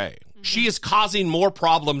fuck away. Mm-hmm. She is causing more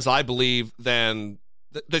problems, I believe, than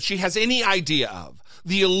that she has any idea of.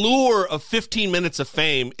 The allure of 15 minutes of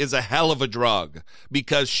fame is a hell of a drug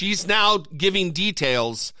because she's now giving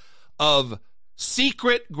details of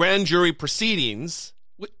secret grand jury proceedings,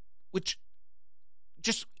 which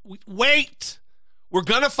just wait. We're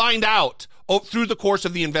going to find out through the course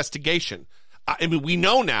of the investigation. I mean, we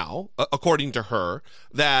know now, according to her,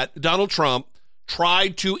 that Donald Trump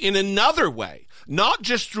tried to, in another way, not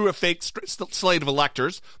just through a fake slate of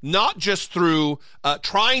electors, not just through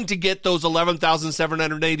trying to get those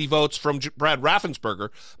 11,780 votes from Brad Raffensperger,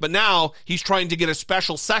 but now he's trying to get a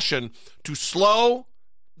special session to slow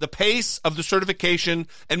the pace of the certification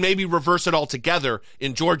and maybe reverse it altogether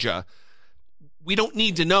in Georgia. We don't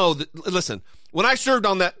need to know that. Listen, when I served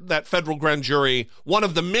on that federal grand jury, one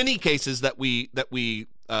of the many cases that we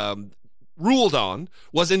ruled on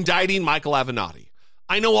was indicting Michael Avenatti.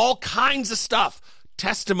 I know all kinds of stuff,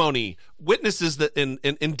 testimony, witnesses that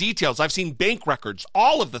in details. I've seen bank records,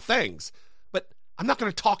 all of the things, but I'm not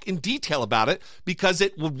going to talk in detail about it because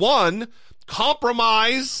it would, one,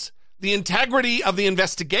 compromise the integrity of the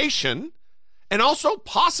investigation, and also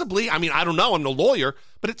possibly, I mean, I don't know, I'm no lawyer,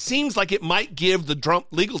 but it seems like it might give the Trump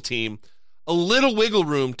legal team a little wiggle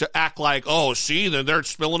room to act like, oh, see, they're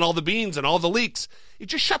spilling all the beans and all the leaks. You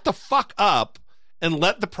just shut the fuck up and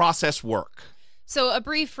let the process work. So a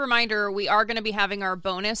brief reminder, we are going to be having our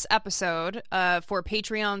bonus episode for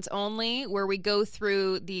Patreons only, where we go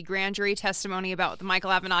through the grand jury testimony about the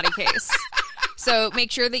Michael Avenatti case. So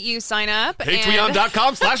make sure that you sign up.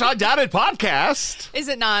 Patreon.com/undoubtedpodcast. Is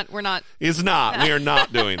it not? We're not. It's not. We are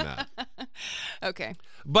not doing that. Okay.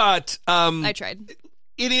 But I tried.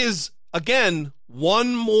 It is, again,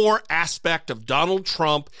 one more aspect of Donald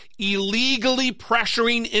Trump illegally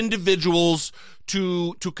pressuring individuals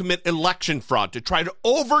to commit election fraud, to try to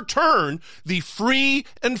overturn the free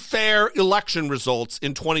and fair election results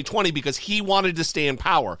in 2020 because he wanted to stay in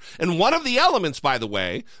power. And one of the elements, by the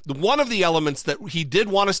way, one of the elements that he did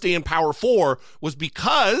want to stay in power for was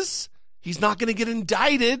because he's not going to get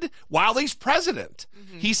indicted while he's president.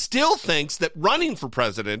 Mm-hmm. He still thinks that running for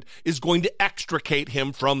president is going to extricate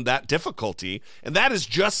him from that difficulty, and that is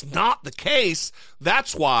just not the case.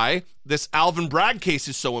 That's why this Alvin Bragg case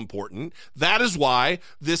is so important. That is why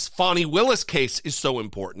this Fani Willis case is so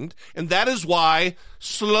important, and that is why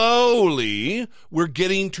slowly we're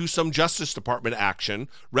getting to some Justice Department action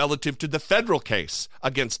relative to the federal case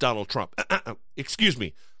against Donald Trump. Excuse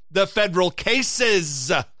me, the federal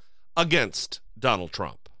cases against Donald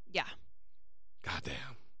Trump. Yeah. Goddamn.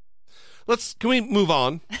 Can we move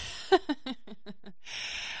on?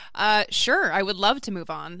 Sure. I would love to move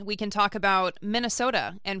on. We can talk about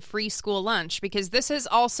Minnesota and free school lunch, because this has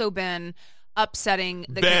also been upsetting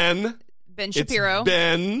Ben Shapiro. It's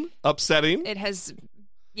been upsetting. It has.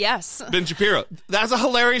 Yes. Ben Shapiro. That's a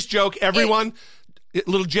hilarious joke. Everyone,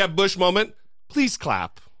 little Jeb Bush moment. Please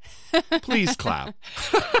clap. Please clap.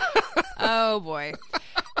 Oh, boy.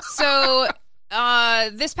 So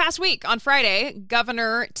this past week on Friday,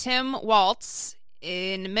 Governor Tim Walz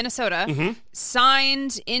in Minnesota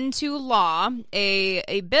signed into law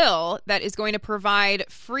a bill that is going to provide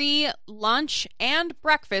free lunch and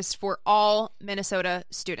breakfast for all Minnesota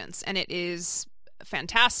students. And it is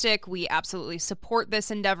fantastic. We absolutely support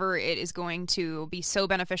this endeavor. It is going to be so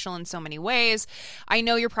beneficial in so many ways. I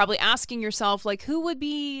know you're probably asking yourself, like, who would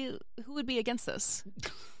be against this?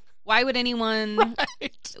 Why would anyone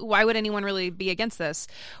really be against this?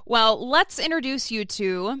 Well, let's introduce you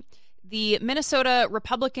to the Minnesota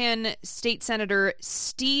Republican State Senator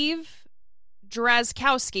Steve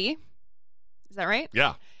Drazkowski. Is that right?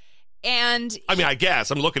 Yeah. And I mean, I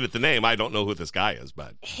guess I'm looking at the name. I don't know who this guy is,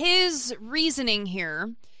 but his reasoning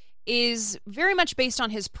here is very much based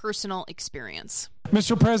on his personal experience.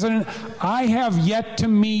 Mr. President, I have yet to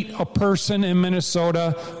meet a person in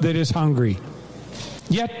Minnesota that is hungry.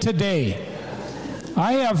 Yet today,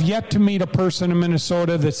 I have yet to meet a person in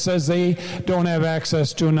Minnesota that says they don't have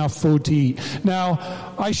access to enough food to eat.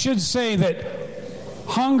 Now, I should say that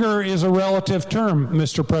hunger is a relative term,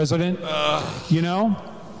 Mr. President. You know,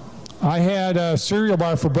 I had a cereal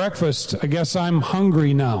bar for breakfast. I guess I'm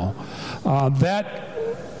hungry now. That,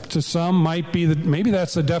 to some, might be maybe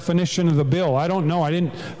that's the definition of the bill. I don't know. I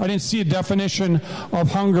didn't see a definition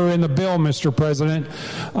of hunger in the bill, Mr. President.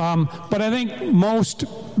 But I think most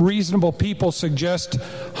reasonable people suggest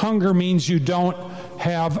hunger means you don't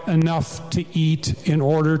have enough to eat in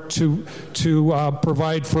order to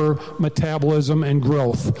provide for metabolism and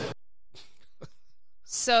growth.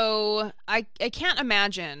 So I can't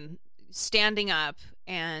imagine standing up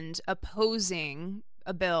and opposing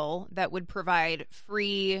a bill that would provide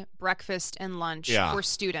free breakfast and lunch for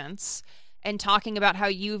students and talking about how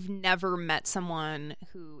you've never met someone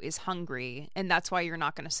who is hungry and that's why you're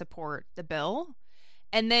not going to support the bill.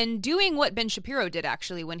 And then doing what Ben Shapiro did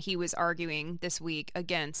actually when he was arguing this week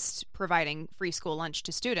against providing free school lunch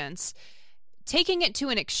to students, taking it to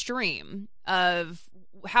an extreme of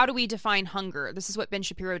how do we define hunger? This is what Ben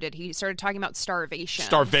Shapiro did. He started talking about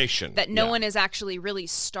starvation. That no one is actually really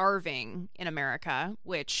starving in America,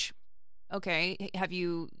 which, okay, have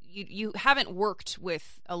you haven't worked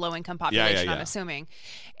with a low-income population, I'm assuming.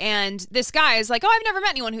 And this guy is like, oh, I've never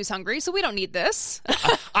met anyone who's hungry, so we don't need this.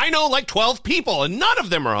 I know like 12 people, and none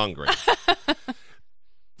of them are hungry.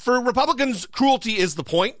 For Republicans, cruelty is the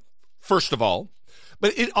point, first of all.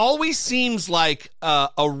 But it always seems like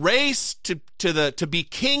a race to be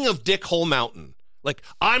king of Dickhole Mountain. Like,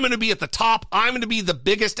 I'm going to be at the top. I'm going to be the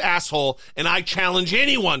biggest asshole, and I challenge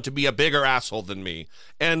anyone to be a bigger asshole than me.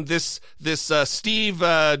 And this Steve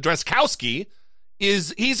Drazkowski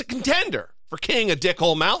he's a contender for king of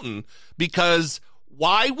Dickhole Mountain, because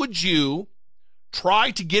why would you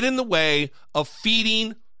try to get in the way of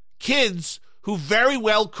feeding kids who very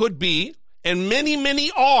well could be, and many,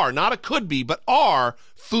 many are, not a could be, but are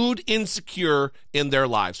food insecure in their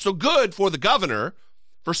lives. So good for the governor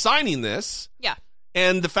for signing this. Yeah.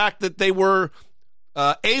 And the fact that they were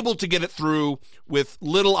able to get it through with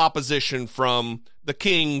little opposition from the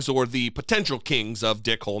kings or the potential kings of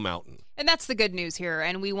Dickhole Mountain. And that's the good news here,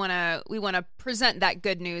 and we want to present that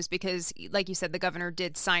good news because, like you said, the governor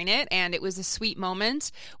did sign it, and it was a sweet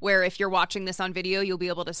moment where if you're watching this on video, you'll be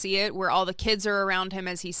able to see it, where all the kids are around him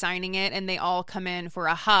as he's signing it, and they all come in for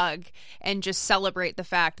a hug and just celebrate the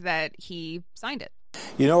fact that he signed it.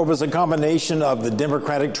 You know, it was a combination of the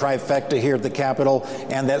Democratic trifecta here at the Capitol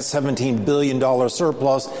and that $17 billion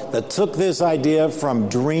surplus that took this idea from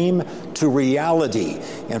dream to reality.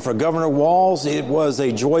 And for Governor Walz, it was a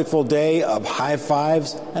joyful day of high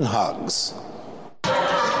fives and hugs.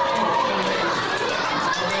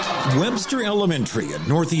 Webster Elementary, a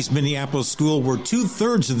northeast Minneapolis school where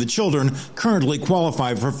 2/3 of the children currently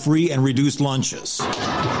qualify for free and reduced lunches.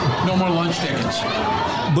 No more lunch tickets.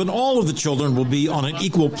 But all of the children will be on an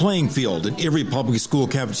equal playing field in every public school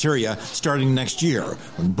cafeteria starting next year,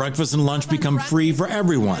 when breakfast and lunch become free for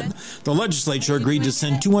everyone. The legislature agreed to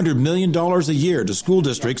send $200 million a year to school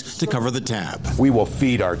districts to cover the tab. We will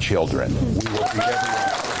feed our children. We will feed everyone.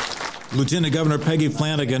 Lieutenant Governor Peggy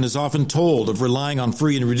Flanagan is often told of relying on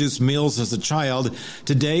free and reduced meals as a child.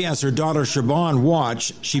 Today, as her daughter Siobhan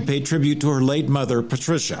watched, she paid tribute to her late mother,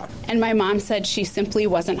 Patricia. And my mom said she simply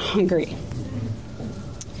wasn't hungry.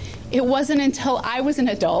 It wasn't until I was an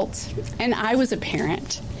adult and I was a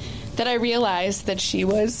parent that I realized that she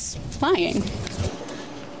was lying.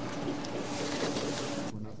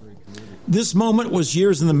 This moment was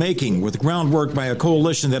years in the making, with groundwork by a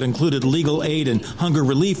coalition that included legal aid and hunger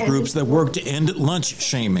relief groups that worked to end lunch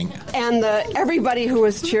shaming. And everybody who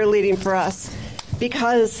was cheerleading for us,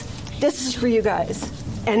 because this is for you guys,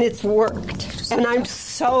 and it's worked. And I'm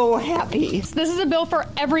so happy. This is a bill for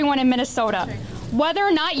everyone in Minnesota, whether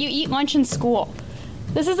or not you eat lunch in school.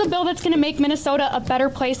 This is a bill that's going to make Minnesota a better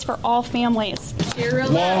place for all families.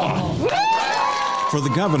 For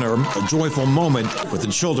the governor, a joyful moment with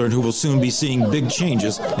the children who will soon be seeing big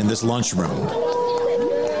changes in this lunchroom.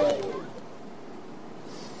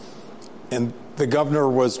 And the governor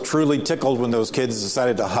was truly tickled when those kids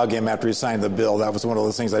decided to hug him after he signed the bill. That was one of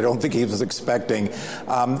those things I don't think he was expecting.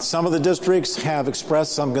 Some of the districts have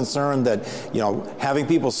expressed some concern that, having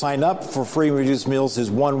people sign up for free and reduced meals is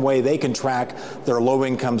one way they can track their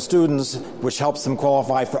low-income students, which helps them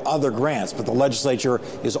qualify for other grants. But the legislature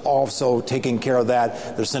is also taking care of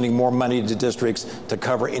that. They're sending more money to districts to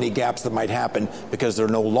cover any gaps that might happen because they're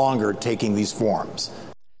no longer taking these forms.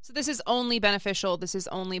 So this is only beneficial. This is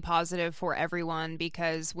only positive for everyone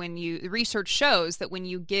because the research shows that when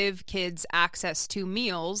you give kids access to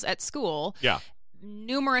meals at school,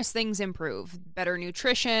 numerous things improve. Better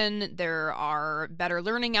nutrition, there are better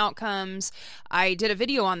learning outcomes. I did a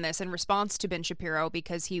video on this in response to Ben Shapiro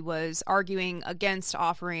because he was arguing against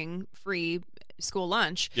offering free school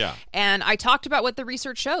lunch. Yeah. And I talked about what the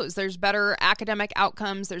research shows. There's better academic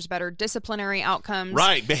outcomes, there's better disciplinary outcomes.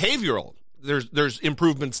 Right, behavioral. There's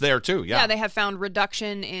improvements there too. Yeah, they have found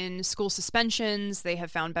reduction in school suspensions. They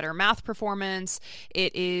have found better math performance.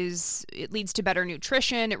 It leads to better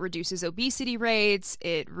nutrition. It reduces obesity rates.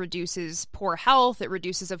 It reduces poor health. It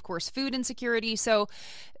reduces, of course, food insecurity. So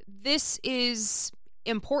this is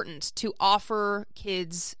important to offer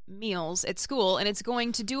kids meals at school, and it's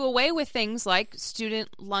going to do away with things like student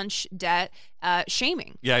lunch debt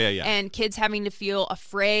shaming. Yeah. And kids having to feel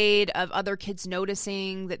afraid of other kids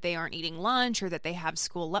noticing that they aren't eating lunch or that they have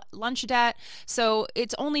school lunch debt. So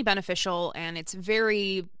it's only beneficial, and it's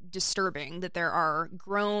very disturbing that there are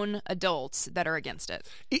grown adults that are against it.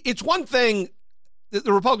 It's one thing that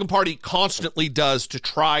the Republican Party constantly does to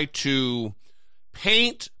try to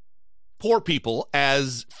paint poor people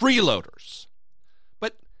as freeloaders,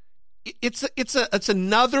 but it's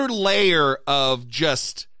another layer of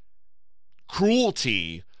just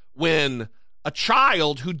cruelty when a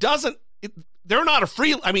child who they're not a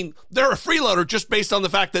they're a freeloader just based on the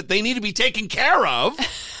fact that they need to be taken care of.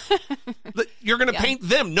 You're going to paint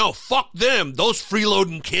them. No, fuck them. Those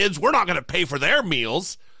freeloading kids, we're not going to pay for their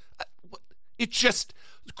meals. It's just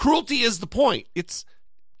cruelty is the point. It's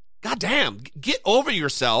goddamn, get over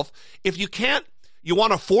yourself. If you can't, you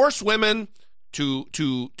want to force women to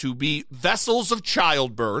be vessels of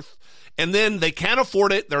childbirth, and then they can't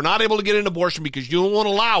afford it. They're not able to get an abortion because you won't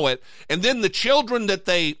allow it. And then the children that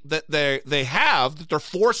they have, that they're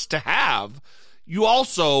forced to have, you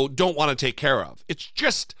also don't want to take care of. It's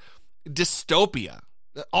just dystopia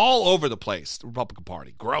all over the place, the Republican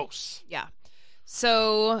Party. Gross. Yeah.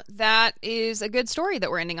 So that is a good story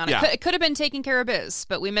that we're ending on. Yeah. It could have been taking care of biz,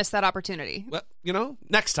 but we missed that opportunity. Well,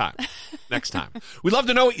 next time. Next time. We'd love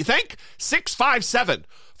to know what you think.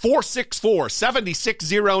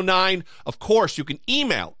 657-464-7609. Of course, you can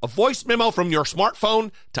email a voice memo from your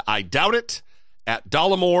smartphone to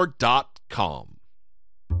idoubitit@dollemore.com.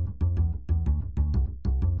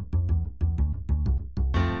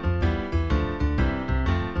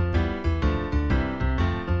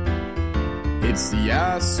 It's the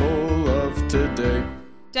asshole of today.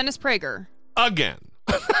 Dennis Prager. Again.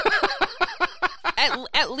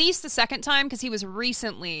 At least the second time, because he was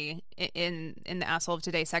recently in the asshole of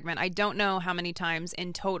today segment. I don't know how many times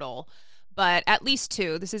in total, but at least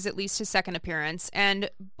 2. This is at least his second appearance. And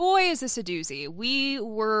boy, is this a doozy. We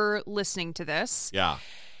were listening to this. Yeah.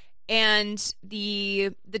 And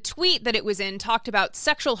the tweet that it was in talked about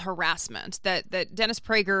sexual harassment, that Dennis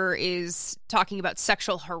Prager is talking about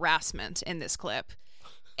sexual harassment in this clip.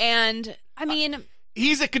 And, I mean...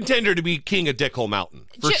 he's a contender to be king of Dickhole Mountain,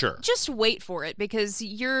 for sure. Just wait for it, because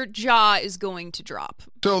your jaw is going to drop.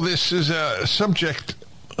 So this is a subject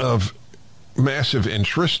of massive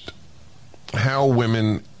interest, how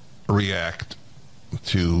women react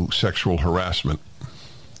to sexual harassment.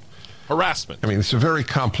 Harassment. I mean, it's a very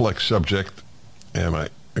complex subject, and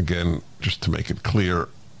again, just to make it clear,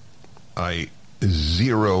 I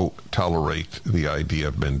zero tolerate the idea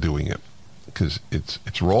of men doing it, because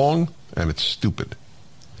it's wrong and it's stupid.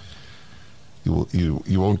 You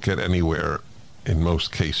won't get anywhere in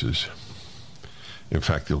most cases. In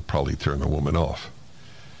fact, you'll probably turn a woman off.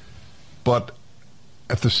 But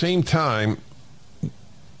at the same time,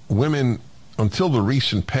 women, until the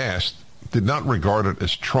recent past, did not regard it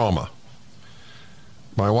as trauma.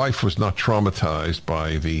 My wife was not traumatized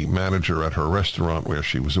by the manager at her restaurant where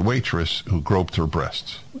she was a waitress who groped her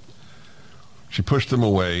breasts. She pushed them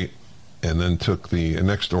away and then took the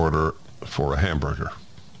next order for a hamburger,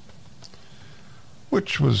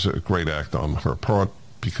 which was a great act on her part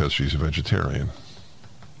because she's a vegetarian.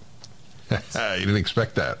 You didn't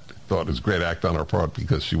expect that. Thought it was a great act on her part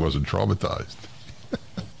because she wasn't traumatized.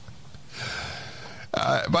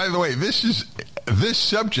 By the way, this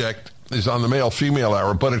subject is on the male-female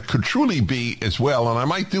hour, but it could truly be as well, and I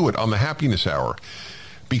might do it on the happiness hour,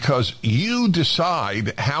 because you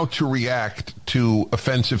decide how to react to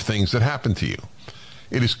offensive things that happen to you.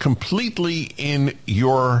 It is completely in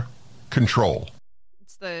your control.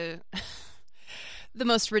 It's the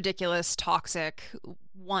most ridiculous, toxic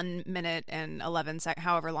 1 minute and 11 seconds,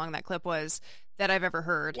 however long that clip was, that I've ever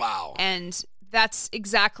heard. Wow. And that's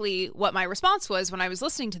exactly what my response was when I was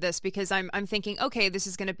listening to this, because I'm thinking, okay, this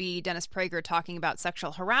is going to be Dennis Prager talking about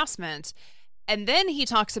sexual harassment. And then he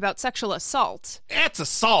talks about sexual assault. It's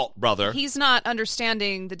assault, brother. He's not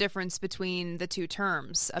understanding the difference between the two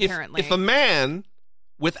terms, apparently. If a man,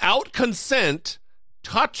 without consent,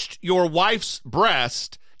 touched your wife's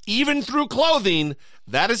breast, even through clothing,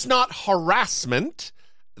 that is not harassment.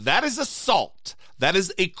 That is assault. That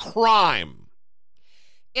is a crime.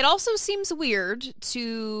 It also seems weird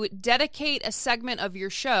to dedicate a segment of your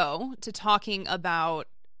show to talking about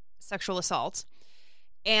sexual assault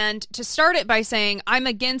and to start it by saying, I'm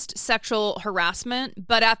against sexual harassment,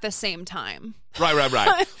 but at the same time.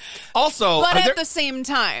 Right. Also, but at the same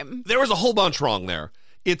time. There was a whole bunch wrong there.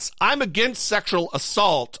 It's, I'm against sexual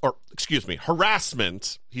assault, or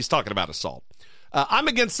harassment. He's talking about assault. I'm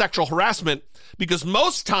against sexual harassment because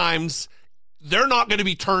most times they're not going to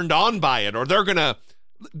be turned on by it, or they're going to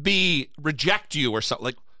reject you or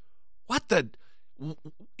something. Like,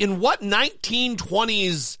 in what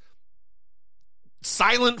 1920s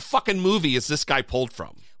silent fucking movie is this guy pulled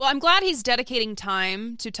from? Well, I'm glad he's dedicating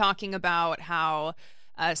time to talking about how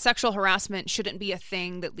sexual harassment shouldn't be a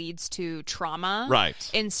thing that leads to trauma.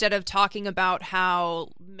 Right. Instead of talking about how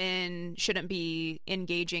men shouldn't be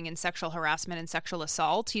engaging in sexual harassment and sexual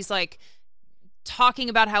assault. He's like talking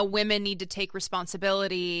about how women need to take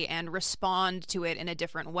responsibility and respond to it in a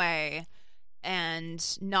different way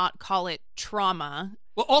and not call it trauma.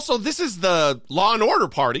 Well, also, this is the Law and Order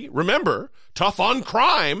party. Remember, tough on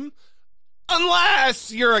crime,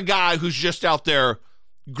 unless you're a guy who's just out there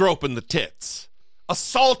groping the tits.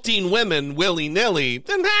 Assaulting women willy-nilly,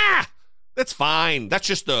 then that's fine. That's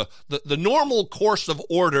just the normal course of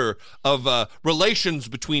order of relations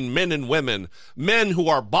between men and women, men who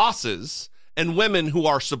are bosses and women who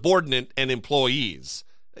are subordinate and employees.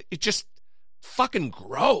 It's just fucking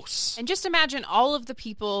gross. And just imagine all of the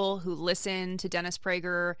people who listen to Dennis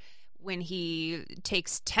Prager when he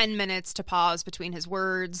takes 10 minutes to pause between his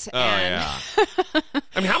words. Yeah.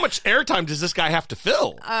 I mean, how much airtime does this guy have to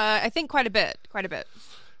fill? I think quite a bit.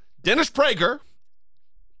 Dennis Prager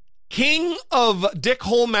King of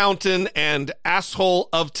Dickhole Mountain and Asshole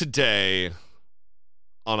of Today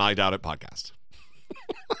on I Doubt It podcast.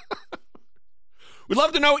 We'd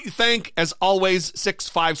love to know what you think. As always,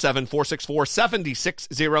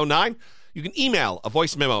 657-464-7609. You can email a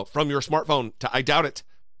voice memo from your smartphone to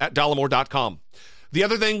idoubt@dollemore.com. The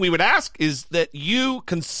other thing we would ask is that you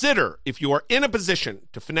consider, if you are in a position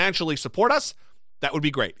to financially support us, that would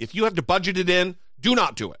be great. If you have to budget it in, do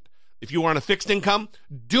not do it. If you are on a fixed income,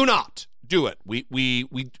 do not do it. We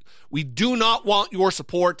do not want your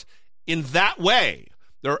support in that way.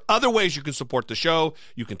 There are other ways you can support the show.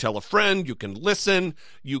 You can tell a friend, you can listen,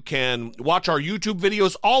 you can watch our YouTube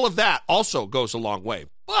videos. All of that also goes a long way.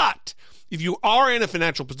 But if you are in a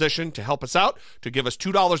financial position to help us out, to give us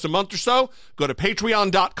 $2 a month or so, go to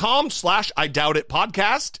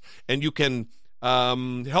patreon.com/IDoubtItPodcast, and you can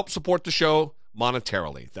help support the show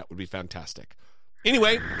monetarily. That would be fantastic.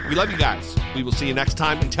 Anyway, we love you guys. We will see you next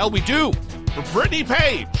time. Until we do, for Brittany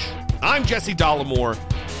Page, I'm Jesse Dollemore,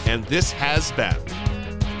 and this has been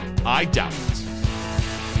I Doubt It.